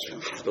그래봤자 소용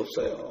하나도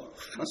없어요.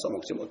 하나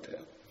써먹지 못해요.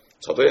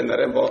 저도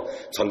옛날에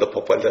전도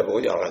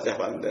폭발돼보고 여러 가지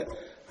해봤는데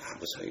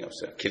아무 소용이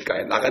없어요.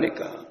 길가에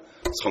나가니까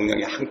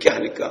성령이 함께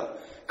하니까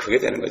그게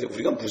되는 거죠.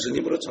 우리가 무슨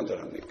힘으로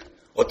전달합니까?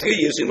 어떻게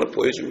예수님을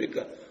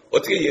보여줍니까?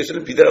 어떻게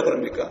예수를 믿으라고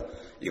합니까?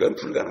 이건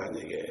불가능한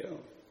얘기예요.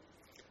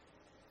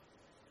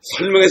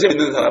 설명해서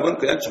믿는 사람은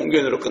그냥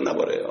종교인으로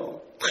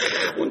끝나버려요. 다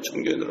온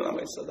종교인으로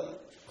남아있어. 다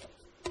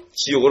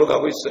지옥으로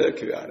가고 있어요.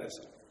 교회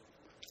안에서.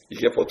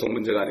 이게 보통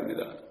문제가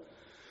아닙니다.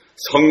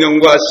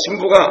 성령과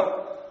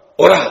신부가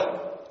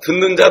오라,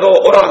 듣는 자도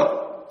오라,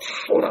 다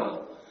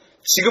오라.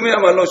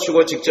 지금이야말로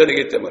휴거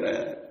직전이기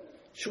때문에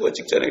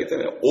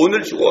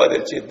오늘 휴거가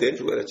될지 내일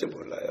휴거가 될지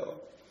몰라요.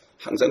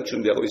 항상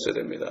준비하고 있어야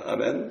됩니다.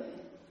 아멘.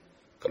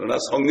 그러나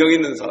성령이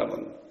있는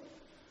사람은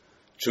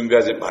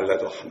준비하지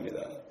말라도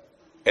합니다.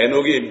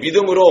 에녹이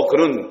믿음으로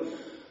그는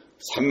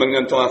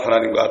 300년 동안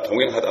하나님과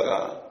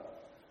동행하다가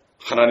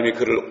하나님이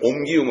그를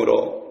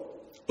옮기움으로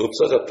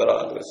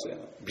없어졌더라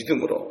그랬어요.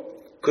 믿음으로.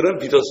 그는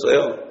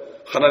믿었어요.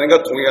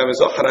 하나님과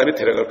동행하면서 하나님이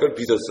데려갈 걸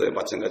믿었어요.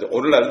 마찬가지로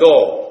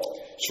오늘날도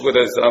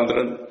휴거된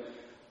사람들은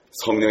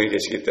성령이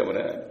계시기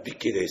때문에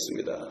믿게 되어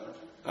있습니다.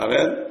 아멘.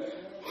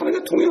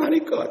 하나님과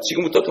동행하니까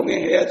지금부터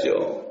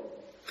동행해야죠.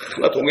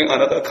 하나 동행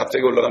안 하다가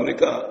갑자기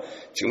올라갑니까?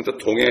 지금부터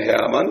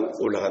동행해야만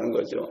올라가는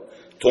거죠.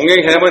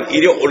 동행해야만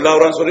이리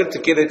올라오라는 소리를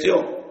듣게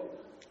되죠.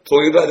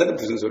 동행도 하자는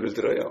무슨 소리를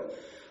들어요?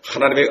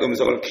 하나님의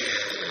음성을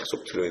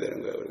계속 들어야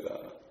되는 거예요. 우리가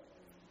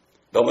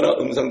너무나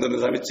음성 듣는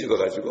사람이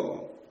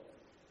찍어가지고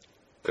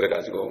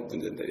그래가지고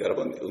문제인데,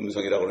 여러분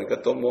음성이라고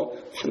그러니까 또 뭐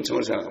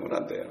환청을 생각하면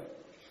안 돼요.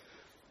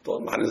 또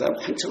많은 사람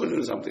환청을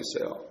듣는 사람도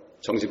있어요.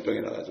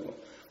 정신병이 나가지고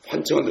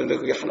환청을 듣는데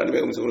그게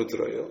하나님의 음성으로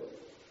들어요.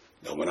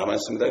 너무나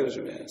많습니다.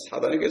 요즘에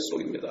사단이 그게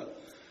속입니다.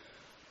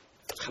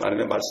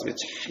 하나님의 말씀이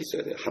잘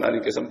있어야 돼요.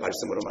 하나님께서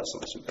말씀으로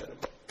말씀하십니다.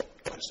 여러분.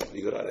 말씀,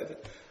 이걸 알아야 돼요.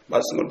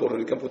 말씀을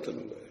모르니까 못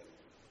듣는 거예요.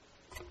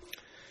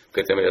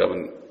 그렇기 때문에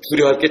여러분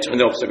두려워할 게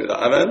전혀 없습니다.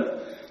 아멘.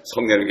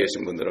 성령이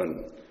계신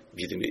분들은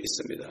믿음이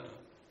있습니다.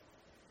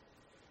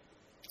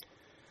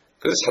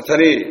 그래서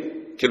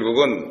사탄이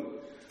결국은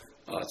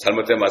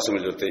잘못된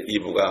말씀을 줄 때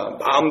이브가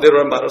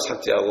마음대로는 말을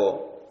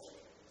삭제하고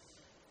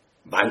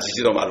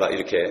만지지도 말라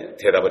이렇게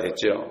대답을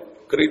했죠.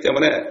 그렇기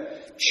때문에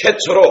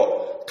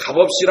최초로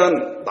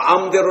값없이란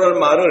마음대로라는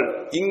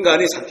말을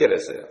인간이 삭제를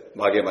했어요.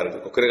 마귀의 말을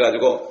듣고.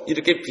 그래가지고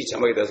이렇게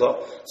비참하게 돼서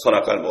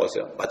선악과를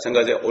먹었어요.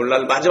 마찬가지로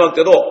오늘날 마지막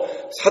때도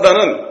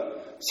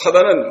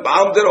사단은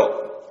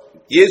마음대로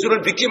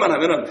예수를 믿기만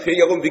하면은,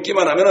 회개하고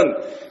믿기만 하면은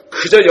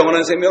그저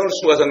영원한 생명을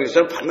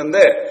수가성리처럼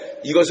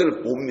받는데 이것을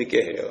못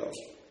믿게 해요.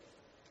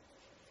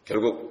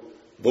 결국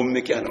못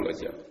믿게 하는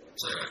거죠.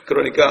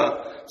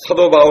 그러니까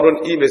사도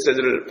바울은 이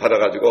메시지를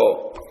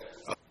받아가지고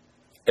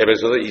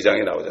에베소서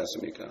 2장에 나오지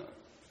않습니까?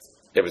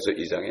 에베소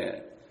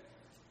 2장에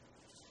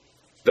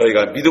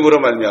너희가 믿음으로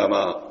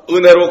말미암아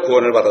은혜로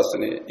구원을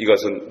받았으니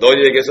이것은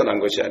너희에게서 난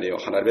것이 아니요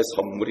하나님의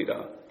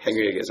선물이라.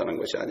 행위에게서 난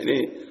것이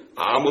아니니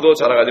아무도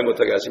자랑하지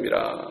못하게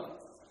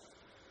하심이라.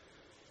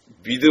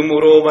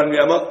 믿음으로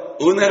말미암아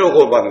은혜로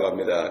구원받는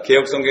겁니다.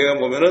 개역성경에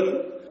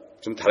보면은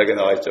좀 다르게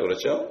나와 있죠.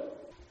 그렇죠?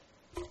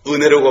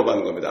 은혜로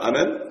구원받는 겁니다.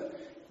 아멘.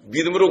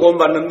 믿음으로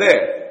구원받는데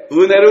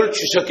은혜를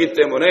주셨기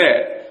때문에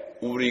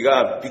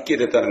우리가 믿게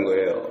됐다는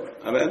거예요.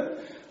 아멘.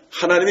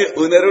 하나님이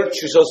은혜를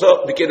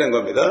주셔서 믿게 된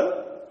겁니다.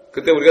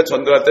 그때 우리가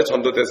전도할 때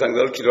전도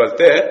대상자를 기도할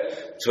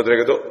때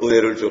저들에게도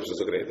은혜를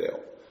주옵소서 그래야 돼요.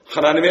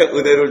 하나님의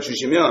은혜를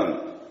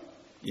주시면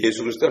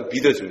예수 그리스도가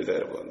믿어집니다.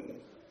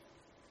 여러분.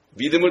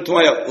 믿음을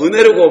통하여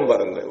은혜로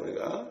구원받은 거예요.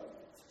 우리가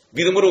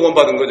믿음으로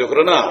구원받은 거죠.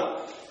 그러나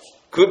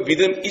그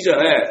믿음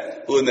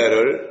이전에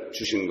은혜를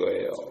주신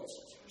거예요.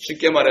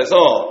 쉽게 말해서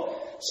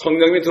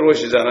성령님이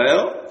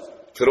들어오시잖아요.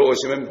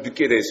 들어오시면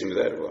믿게 되어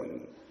있습니다.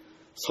 여러분.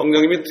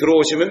 성령님이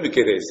들어오시면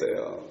믿게 되어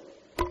있어요.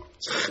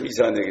 참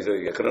이상한 얘기죠.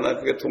 이게. 그러나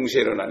그게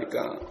동시에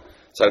일어나니까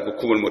잘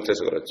구분을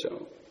못해서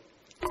그렇죠.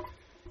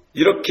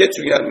 이렇게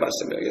중요한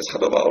말씀이에요.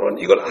 사도 바울은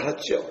이걸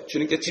알았죠.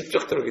 주님께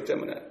직접 들었기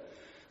때문에.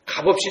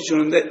 값없이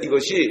주는데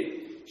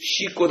이것이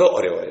쉽고도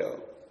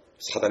어려워요.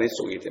 사단이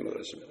속이기 때문에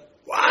그렇습니다.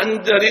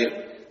 완전히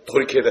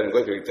돌이켜야 되는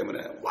거예요. 그렇기 때문에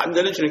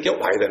완전히 주님께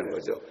와야 되는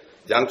거죠.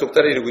 양쪽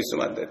다리 이루고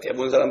있으면 안 돼.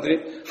 대부분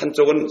사람들이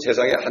한쪽은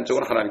세상에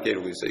한쪽은 하나님께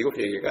이루고 있어요. 이거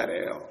회개가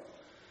아니에요.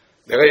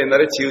 내가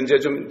옛날에 지은 죄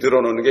좀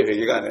늘어놓는 게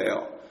회개가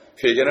아니에요.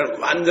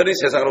 회개는 완전히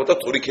세상으로부터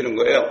돌이키는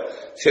거예요.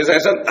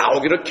 세상에서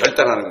나오기를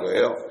결단하는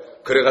거예요.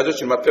 그래가지고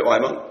주님 앞에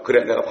와면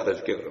그래 내가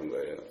받아줄게 그런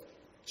거예요.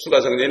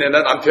 수가성전에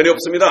난 남편이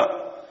없습니다.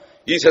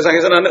 이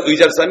세상에서 나는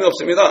의지할 사람이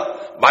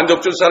없습니다.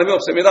 만족 줄 사람이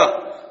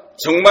없습니다.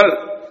 정말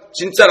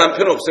진짜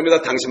남편은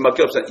없습니다.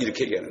 당신밖에 없어요.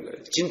 이렇게 얘기하는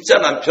거예요. 진짜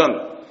남편,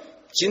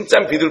 진짜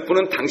믿을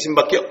분은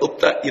당신밖에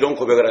없다. 이런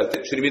고백을 할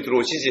때 주님이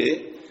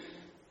들어오시지.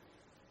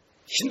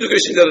 힌두교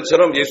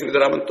신자들처럼 예수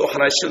믿으라면 또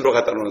하나의 실로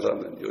갖다 놓는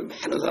사람들,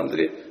 많은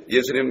사람들이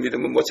예수님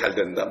믿으면 뭐 잘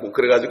된다. 뭐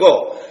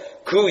그래가지고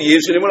그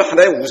예수님을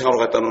하나의 우상으로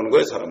갖다 놓는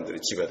거예요. 사람들이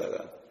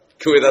집에다가.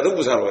 교회에다도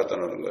우상으로 갖다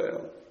놓는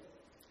거예요.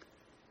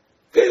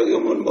 그러니까 여기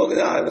오면 뭐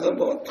그냥 안에서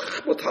뭐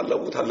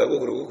달라고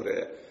그러고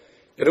그래.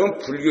 여러분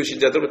불교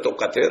신자들은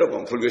똑같아요.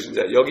 여러분 불교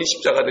신자 여기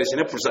십자가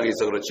대신에 불상이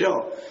있어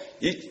그렇죠.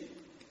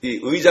 이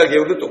의자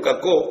계열도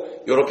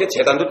똑같고 이렇게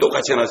제단도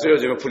똑같이 해놨어요.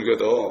 요즘에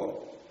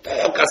불교도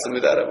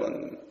똑같습니다.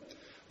 여러분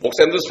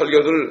목사님들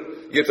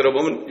설교들 이게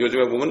들어보면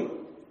요즘에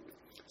보면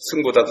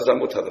승보다도 잘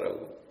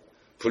못하더라고.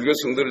 불교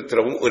성들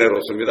들어보면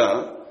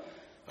은혜롭습니다.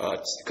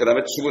 그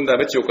다음에 죽은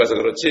다음에 지옥 가서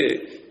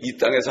그렇지 이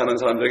땅에 사는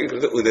사람들에게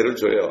그래도 은혜를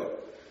줘요.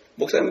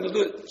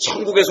 목사님들도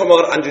천국의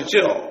소망을 안 주죠.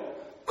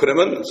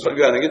 그러면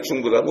설교하는 게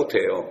중보다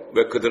못해요.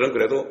 왜? 그들은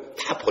그래도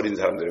다 버린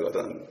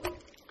사람들이거든.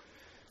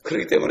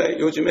 그렇기 때문에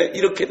요즘에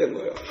이렇게 된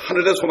거예요.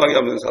 하늘에 소망이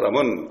없는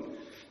사람은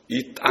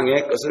이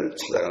땅의 것을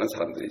찾아가는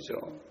사람들이죠.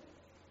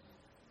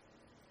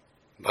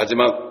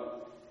 마지막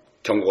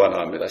경고가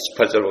나옵니다.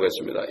 18절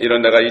보겠습니다.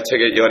 이런 내가 이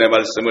책의 예언의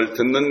말씀을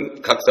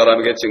듣는 각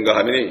사람에게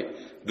증거하미니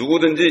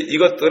누구든지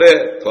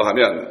이것들에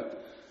더하면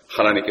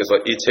하나님께서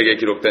이 책에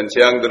기록된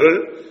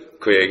재앙들을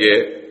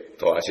그에게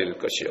더하실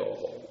것이요.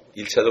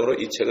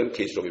 1차적으로 이 책은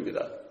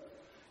계시록입니다.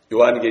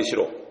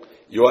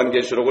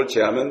 요한계시록을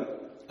제하면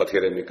어떻게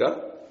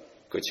됩니까?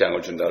 그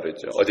재앙을 준다고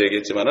그랬죠. 어제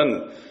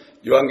얘기했지만은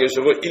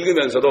요한계시록을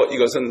읽으면서도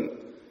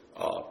이것은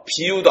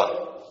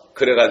비유다.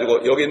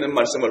 그래가지고 여기 있는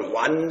말씀을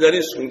완전히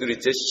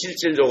송두리째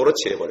실질적으로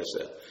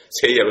제해버렸어요.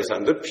 새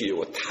예루살렘도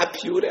비우고 다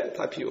비우래.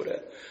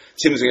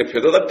 짐승의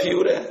표도 다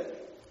비우래.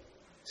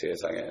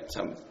 세상에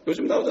참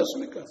요즘 나오지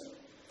않습니까?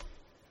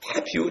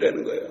 다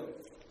비우라는 거예요.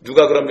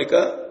 누가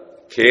그럽니까?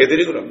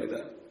 개들이 그럽니다.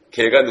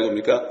 개가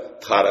누굽니까?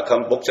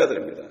 타락한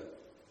목자들입니다.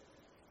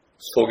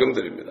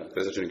 소경들입니다.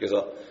 그래서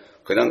주님께서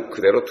그냥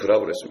그대로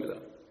두라고 그랬습니다.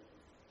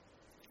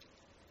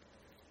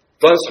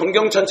 또한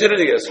성경 전체를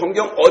얘기해요.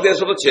 성경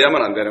어디에서도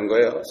제하면 안 되는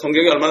거예요.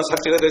 성경이 얼마나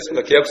삭제가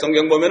됐습니까? 개역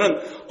성경 보면은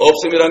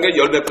없음이라는 게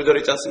열몇 구절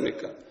있지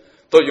않습니까?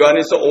 또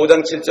요한일서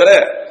 5장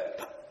 7절에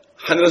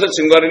하늘에서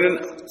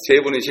증거하는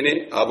세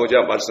분이시니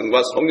아버지와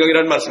말씀과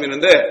성령이라는 말씀이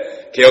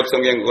있는데 개역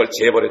성경 그걸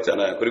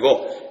제해버렸잖아요.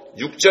 그리고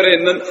 6절에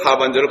있는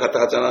하반절을 갖다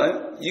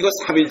갔잖아요. 이거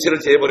삼일체를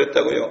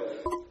제해버렸다고요.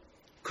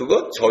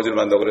 그거 저주를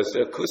만다고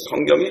그랬어요. 그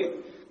성경이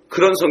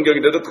그런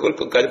성경인데도 그걸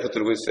끝까지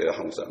붙들고 있어요.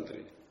 한국 사람들이.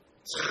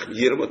 참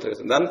이해를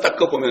못하겠어요. 난 딱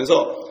그거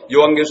보면서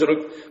요한계시록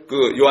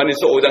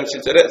요한일서 5장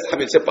 7절에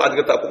삼일체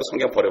빠지게 딱 보고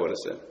성경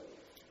버려버렸어요.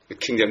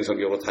 킹제임스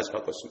성경으로 다시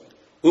바꿨습니다.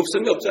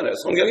 없음이 없잖아요.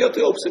 성경이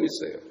어떻게 없음이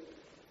있어요.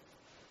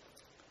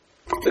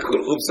 근데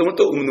그걸 없음을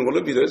또 없는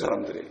걸로 믿어요,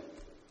 사람들이.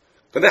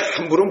 근데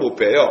함부로 못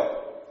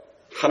빼요.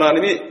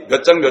 하나님이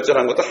몇 장 몇 절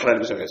한 것도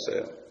하나님이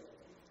정했어요.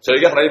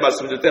 저에게 하나님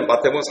말씀을 줄 때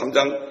마태복음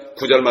 3장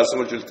 9절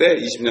말씀을 줄 때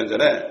 20년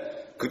전에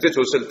그때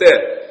줬을 때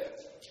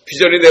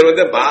비전이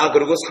내려오는데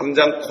그리고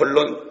 3장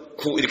콜론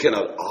 9 이렇게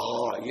나와요.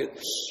 이게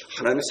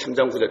하나님이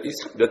 3장 9절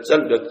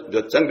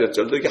몇 장 몇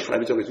절도 이게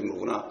하나님이 정해준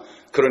거구나.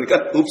 그러니까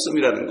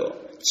없음이라는 거,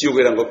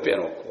 지옥이라는 거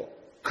빼놓고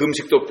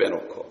금식도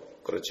빼놓고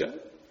그렇죠?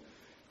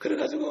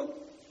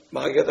 그래가지고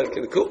마귀가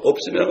닳게 그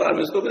없음이라는 걸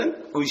알면서도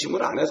그냥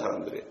의심을 안 해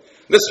사람들이.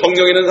 근데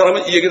성경 있는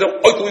사람은 이 얘기도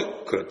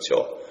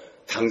그렇죠.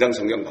 당장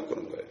성경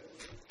바꾸는 거예요.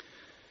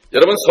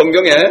 여러분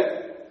성경에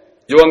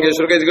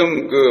요한계시록에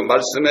지금 그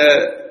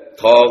말씀에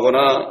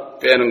더하거나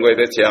빼는 거에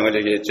대해 재앙을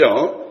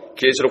얘기했죠.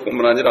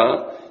 계시록뿐만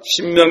아니라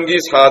신명기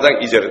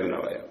 4장 2절에도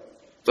나와요.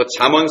 또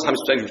잠언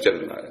 30장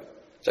 6절에도 나와요.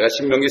 제가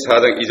신명기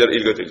 4장 2절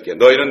읽어드릴게요.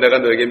 너희는 내가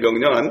너에게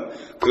명령한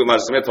그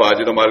말씀에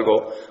더하지도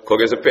말고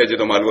거기에서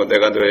빼지도 말고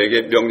내가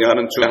너에게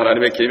명령하는 주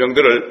하나님의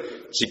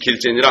계명들을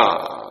지킬지니라.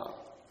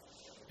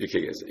 이렇게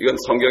얘기했어요. 이건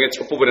성경의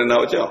첫 부분에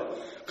나오죠.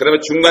 그 다음에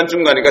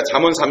중간중간이니까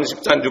잠언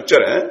 30장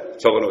 6절에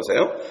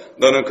적어놓으세요.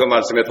 너는 그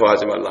말씀에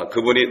더하지 말라.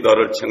 그분이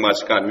너를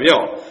책망하실까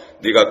하며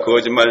네가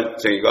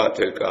거짓말쟁이가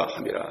될까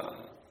함이라.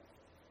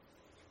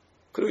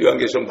 그리고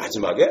요한계시록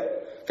마지막에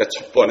그러니까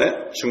첫 번에,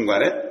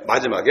 중간에,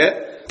 마지막에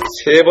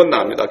세 번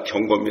나옵니다.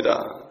 경고입니다.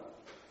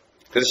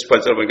 그래서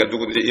 18절 보니까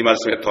누구든지 이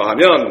말씀에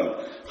더하면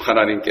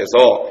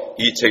하나님께서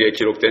이 책에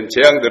기록된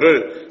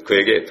재앙들을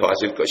그에게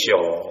더하실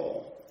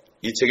것이요.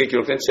 이 책에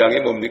기록된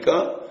재앙이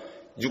뭡니까?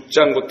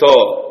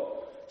 6장부터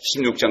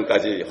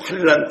 16장까지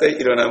환난 때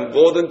일어난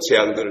모든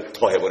재앙들을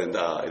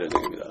더해버린다. 이런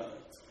얘기입니다.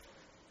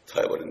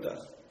 더해버린다.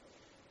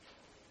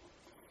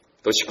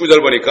 또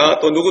 19절 보니까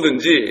또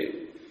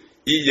누구든지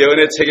이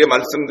예언의 책의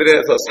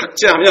말씀들에서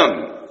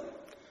삭제하면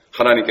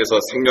하나님께서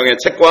생명의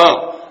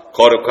책과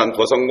거룩한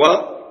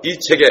도성과 이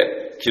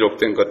책에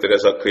기록된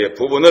것들에서 그의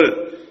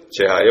부분을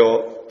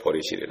제하여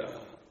버리시리라.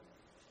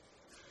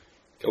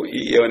 결국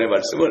이 예언의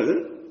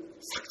말씀을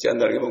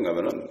삭제한다는 게 뭔가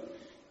하면은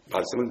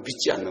말씀을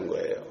믿지 않는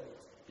거예요.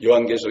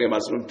 요한계시록의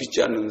말씀을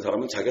믿지 않는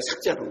사람은 자기가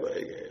삭제하는 거예요.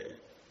 이게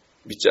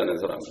믿지 않는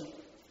사람은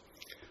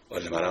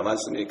얼마나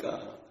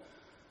많습니까?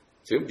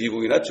 지금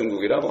미국이나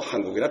중국이나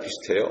한국이나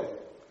비슷해요.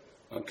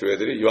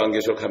 교회들이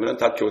요한계시록 하면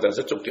다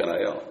교단에서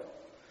쫓겨나요.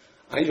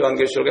 아니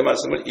요한계시록의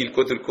말씀을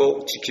읽고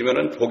듣고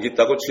지키면은 복이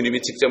있다고 주님이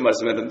직접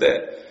말씀했는데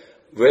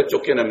왜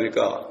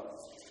쫓겨납니까?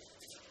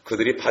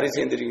 그들이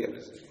바리새인들이게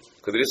그랬어요.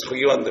 그들이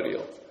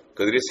서기관들이요.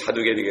 그들이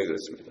사두개인이게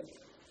그렇습니다.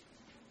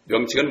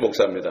 명칭은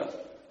목사입니다.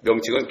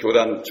 명칭은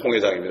교단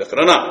총회장입니다.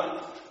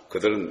 그러나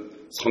그들은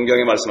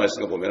성경에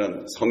말씀하시는 거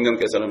보면은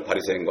성령께서는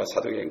바리새인과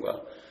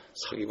사두개인과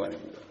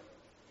서기관입니다.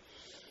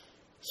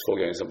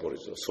 소경에서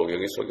모르죠.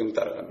 소경이 소경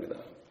따라갑니다.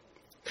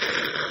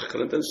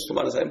 그런데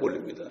수많은 사람이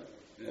몰립니다.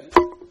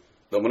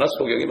 너무나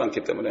소경이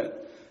많기 때문에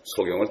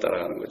소경을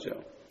따라가는 거죠.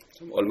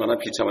 얼마나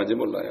비참한지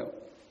몰라요.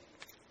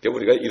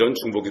 우리가 이런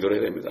중보기도를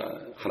해야 됩니다.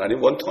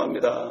 하나님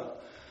원통합니다.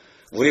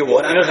 우리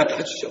원한을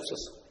갖다가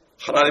주시옵소서.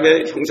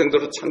 하나님의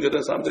형상대로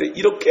창조된 사람들이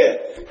이렇게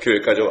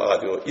교회까지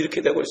와가지고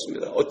이렇게 되고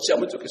있습니다.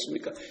 어찌하면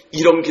좋겠습니까?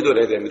 이런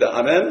기도를 해야 됩니다.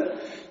 아멘.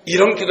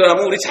 이런 기도를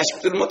하면 우리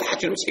자식들 뭐 다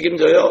주님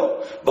책임져요.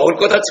 먹을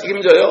거 다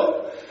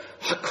책임져요.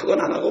 그건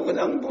안 하고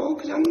그냥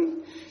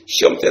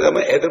시험 때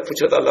되면 애들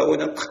붙여달라고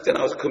그냥 탁대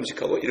나와서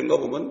금식하고 이런 거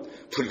보면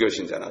불교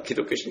신자나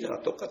기독교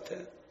신자나 똑같아.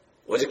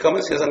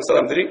 오직하면 세상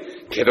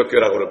사람들이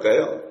기독교라고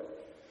그럴까요?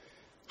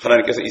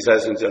 하나님께서 이사야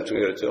선지자를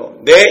통해 그랬죠.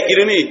 내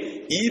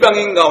이름이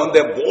이방인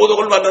가운데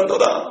모독을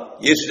받는도다.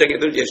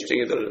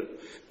 예수쟁이들.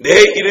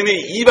 내 이름이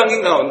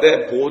이방인 가운데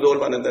모독을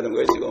받는다는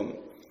거예요, 지금.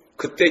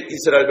 그때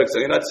이스라엘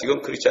백성이나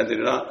지금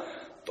크리스찬들이나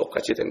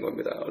똑같이 된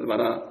겁니다.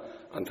 얼마나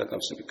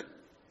안타깝습니까?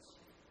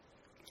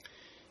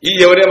 이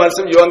예언의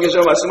말씀,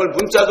 요한계시록 말씀을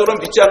문자적으로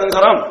믿지 않는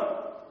사람,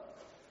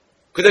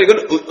 그저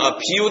이건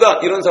비유다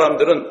이런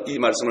사람들은 이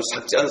말씀을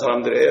삭제한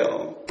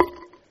사람들이에요.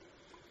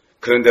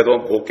 그런데도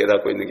못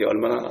깨닫고 있는 게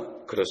얼마나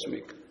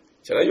그렇습니까?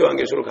 제가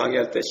요한계시록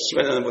강의할 때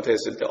 10여 년 전부터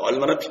했을 때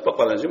얼마나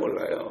핍박받았는지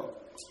몰라요.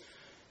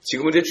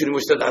 지금은 이제 주님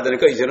오시다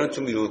나되니까 이제는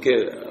좀 이렇게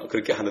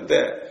그렇게 하는데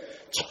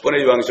첫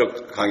번에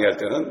요한계시록 강의할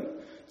때는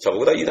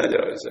저보고 다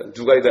이단이라고 했어요.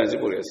 누가 이단인지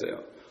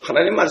모르겠어요.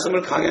 하나님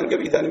말씀을 강의하는 게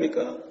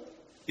이단입니까?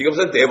 이거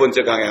무슨 네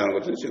번째 강의하는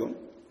거죠 지금.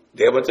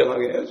 네 번째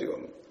강의예요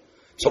지금.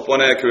 첫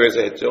번에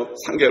교회에서 했죠.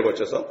 3개월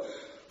거쳐서.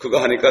 그거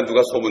하니까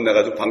누가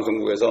소문내가지고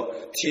방송국에서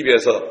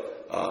TV에서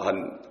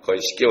한 거의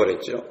 10개월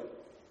했죠.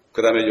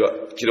 그 다음에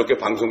기독교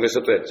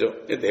방송국에서 또 했죠.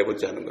 네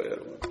번째 하는 거예요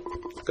여러분.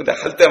 근데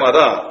할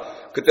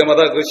때마다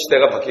그때마다 그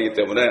시대가 바뀌기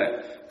때문에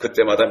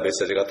그때마다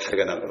메시지가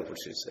다르게 나는 걸 볼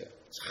수 있어요.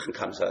 참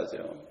감사하죠.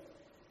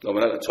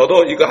 너무나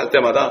저도 이거 할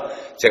때마다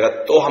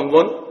제가 또 한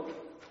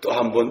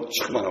번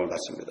충만함을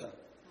받습니다.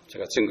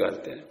 제가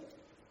증거할 때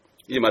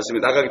이 말씀이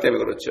나가기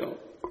때문에 그렇죠.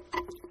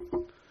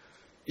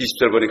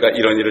 20절 보니까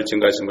이런 일을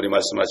증거하신 분이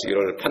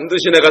말씀하시기를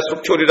반드시 내가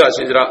속히 오리라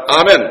하시니라.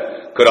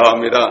 아멘.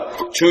 그러합니다.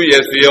 주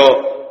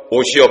예수여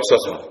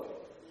오시옵소서.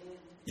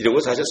 이러고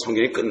사실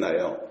성경이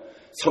끝나요.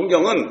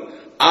 성경은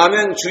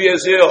아멘 주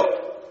예수여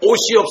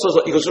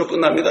오시옵소서 이것으로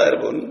끝납니다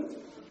여러분.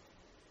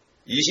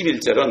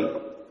 21절은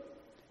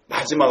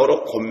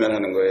마지막으로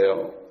권면하는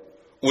거예요.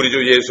 우리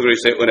주 예수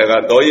그리스도의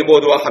은혜가 너희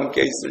모두와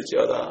함께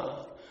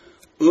있을지어다.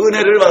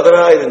 은혜를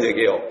받아라 이런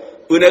얘기예요.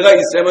 은혜가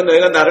있으면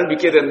너희가 나를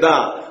믿게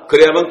된다.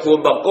 그래야만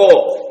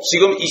구원받고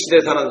지금 이 시대에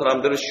사는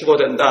사람들은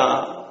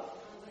휴거된다.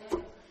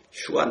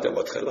 휴거 안 되면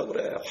어떡하려고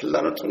그래.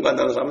 환난을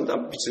통과한다는 사람은 다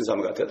미친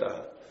사람 같아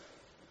다.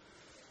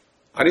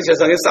 아니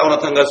세상에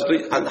사우나탕 가서도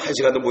한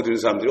시간도 못 있는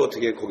사람들이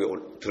어떻게 거기에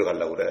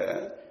들어가려고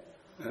그래.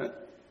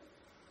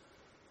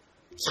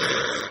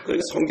 참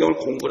그렇게 성경을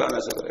공부를 안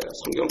해서 그래요.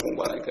 성경을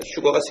공부 안 하니까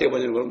휴거가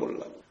 3번이는 걸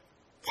몰라.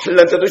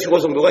 환난 때도 휴거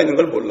정도가 있는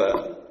걸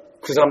몰라요.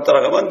 그 사람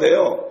따라가면 안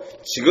돼요.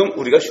 지금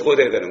우리가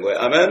휴거돼야 되는 거예요.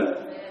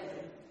 아멘.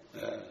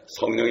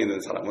 성령 있는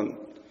사람은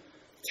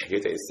되게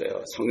돼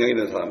있어요. 성령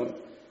있는 사람은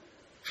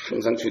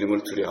항상 주님을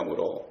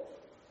두려움으로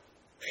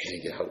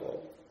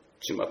회개하고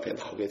주님 앞에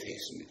나오게 돼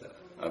있습니다.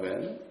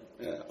 아멘.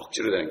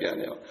 억지로 되는 게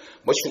아니에요.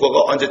 뭐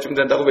휴거가 언제쯤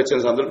된다고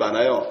외치는 사람들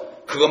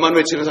많아요. 그것만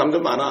외치는 사람들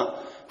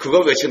많아. 그거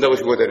외친다고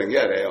휴거되는 게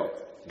아니에요.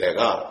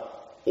 내가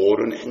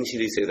옳은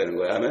행실이 있어야 되는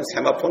거예요. 하면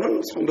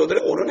세마포는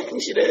성도들의 옳은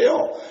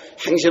행실이에요.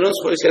 행실은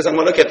소위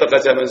세상말로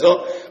개떡같이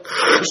하면서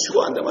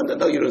휴거 안 되면 안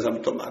된다고 이런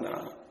사람도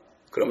많아.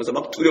 그러면서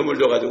막 두려움을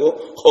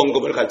줘가지고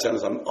헌금을 같이 하는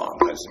사람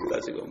많습니다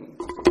지금.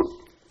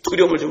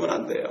 두려움을 주면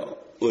안 돼요.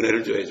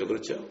 은혜를 줘야죠.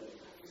 그렇죠?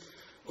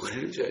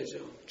 은혜를 줘야죠.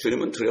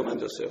 주님은 두려움 안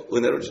줬어요.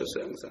 은혜를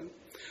주셨어요 항상.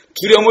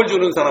 두려움을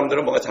주는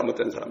사람들은 뭐가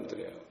잘못된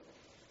사람들이에요.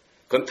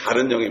 그건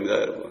다른 영입니다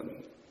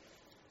여러분.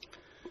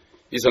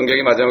 이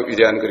성경이 마지막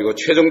위대한 그리고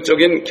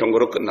최종적인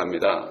경고로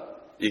끝납니다.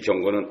 이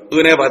경고는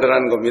은혜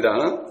받으라는 겁니다.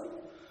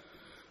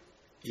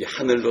 이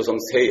하늘도성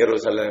새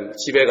예루살렘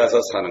집에 가서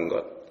사는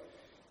것,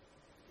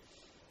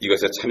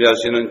 이것에 참여할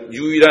수 있는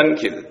유일한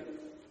길,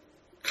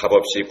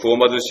 값없이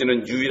구원받을 수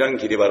있는 유일한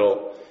길이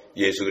바로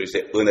예수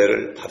그리스도의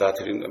은혜를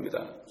받아들이는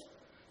겁니다.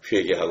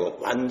 회개하고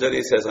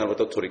완전히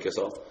세상으로부터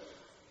돌이켜서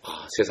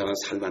세상은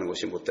살만한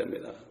곳이 못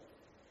됩니다.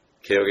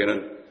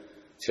 개혁에는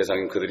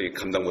세상은 그들이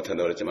감당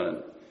못한다고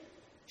그랬지만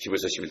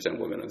히브리서 11장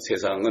보면은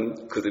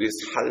세상은 그들이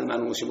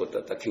살만한 곳이 못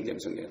됐다.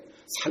 킹제임스 성경.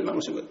 살만한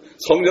곳이 못 됐다.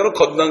 성령으로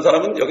거듭난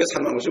사람은 여기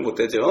살만한 곳이 못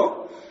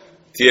되죠.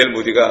 D.L.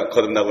 무디가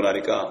거듭나고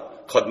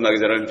나니까 거듭나기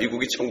전에는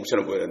미국이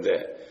천국처럼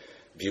보였는데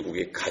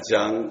미국이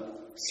가장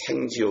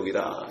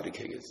생지옥이다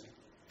이렇게 얘기했어요.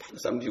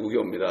 항상 미국이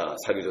옵니다.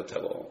 살기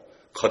좋다고.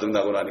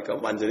 거듭나고 나니까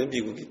완전히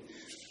미국이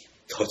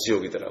더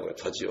지옥이더라고요.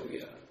 더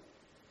지옥이야.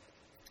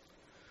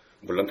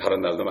 물론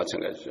다른 나라도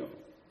마찬가지죠.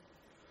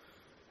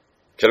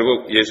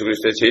 결국 예수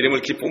그리스도의 제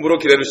이름을 기쁨으로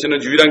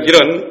기다리시는 유일한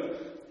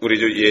길은 우리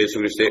주 예수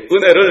그리스도의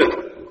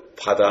은혜를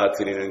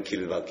받아들이는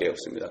길밖에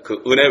없습니다. 그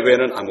은혜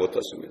외에는 아무것도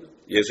없습니다.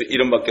 예수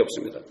이름밖에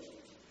없습니다.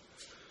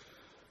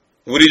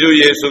 우리 주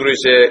예수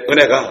그리스도의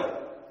은혜가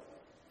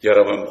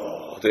여러분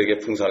모두에게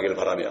풍성하기를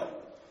바라며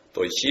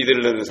또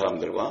CD를 듣는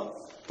사람들과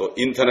또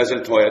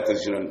인터넷을 통하여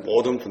들으시는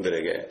모든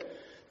분들에게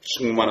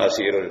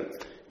충만하시기를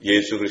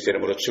예수 그리스도의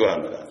이름으로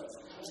축원합니다.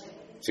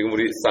 지금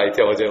우리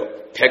사이트에 어제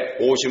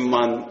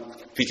 150만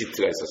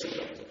비지트가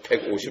있었습니다.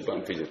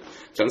 150만 비지트.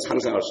 저는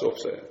상상할 수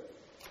없어요.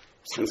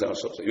 상상할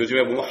수 없어요.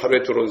 요즘에 보면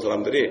하루에 들어온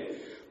사람들이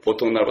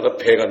보통 날보다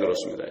배가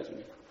늘었습니다.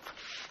 요즘에.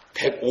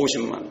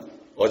 150만.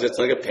 어제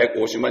저녁에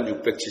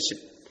 150만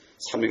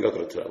 673인가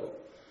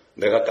그렇더라고.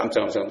 내가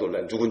깜짝깜짝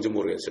놀라요. 누군지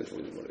모르겠어요.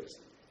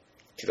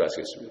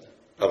 기도하시겠습니다.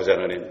 아버지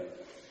하나님,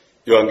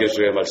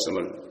 요한계시록의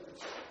말씀을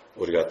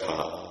우리가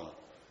다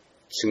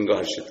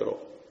증거할 수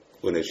있도록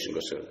은혜 주신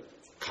것을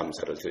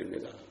감사를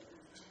드립니다.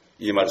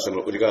 이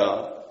말씀을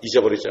우리가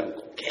잊어버리지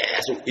않고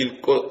계속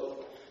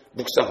읽고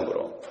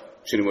묵상함으로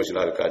주님 오신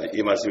날까지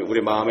이 말씀이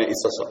우리 마음에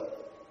있어서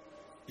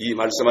이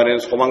말씀 안에는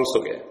소망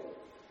속에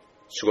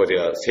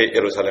죽어야 새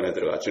예루살렘에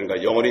들어가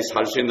주님과 영원히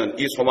살 수 있는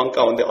이 소망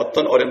가운데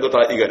어떤 어려움도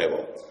다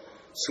이겨내고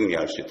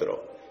승리할 수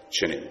있도록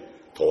주님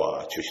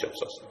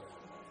도와주시옵소서.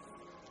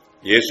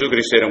 예수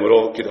그리스도의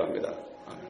이름으로 기도합니다.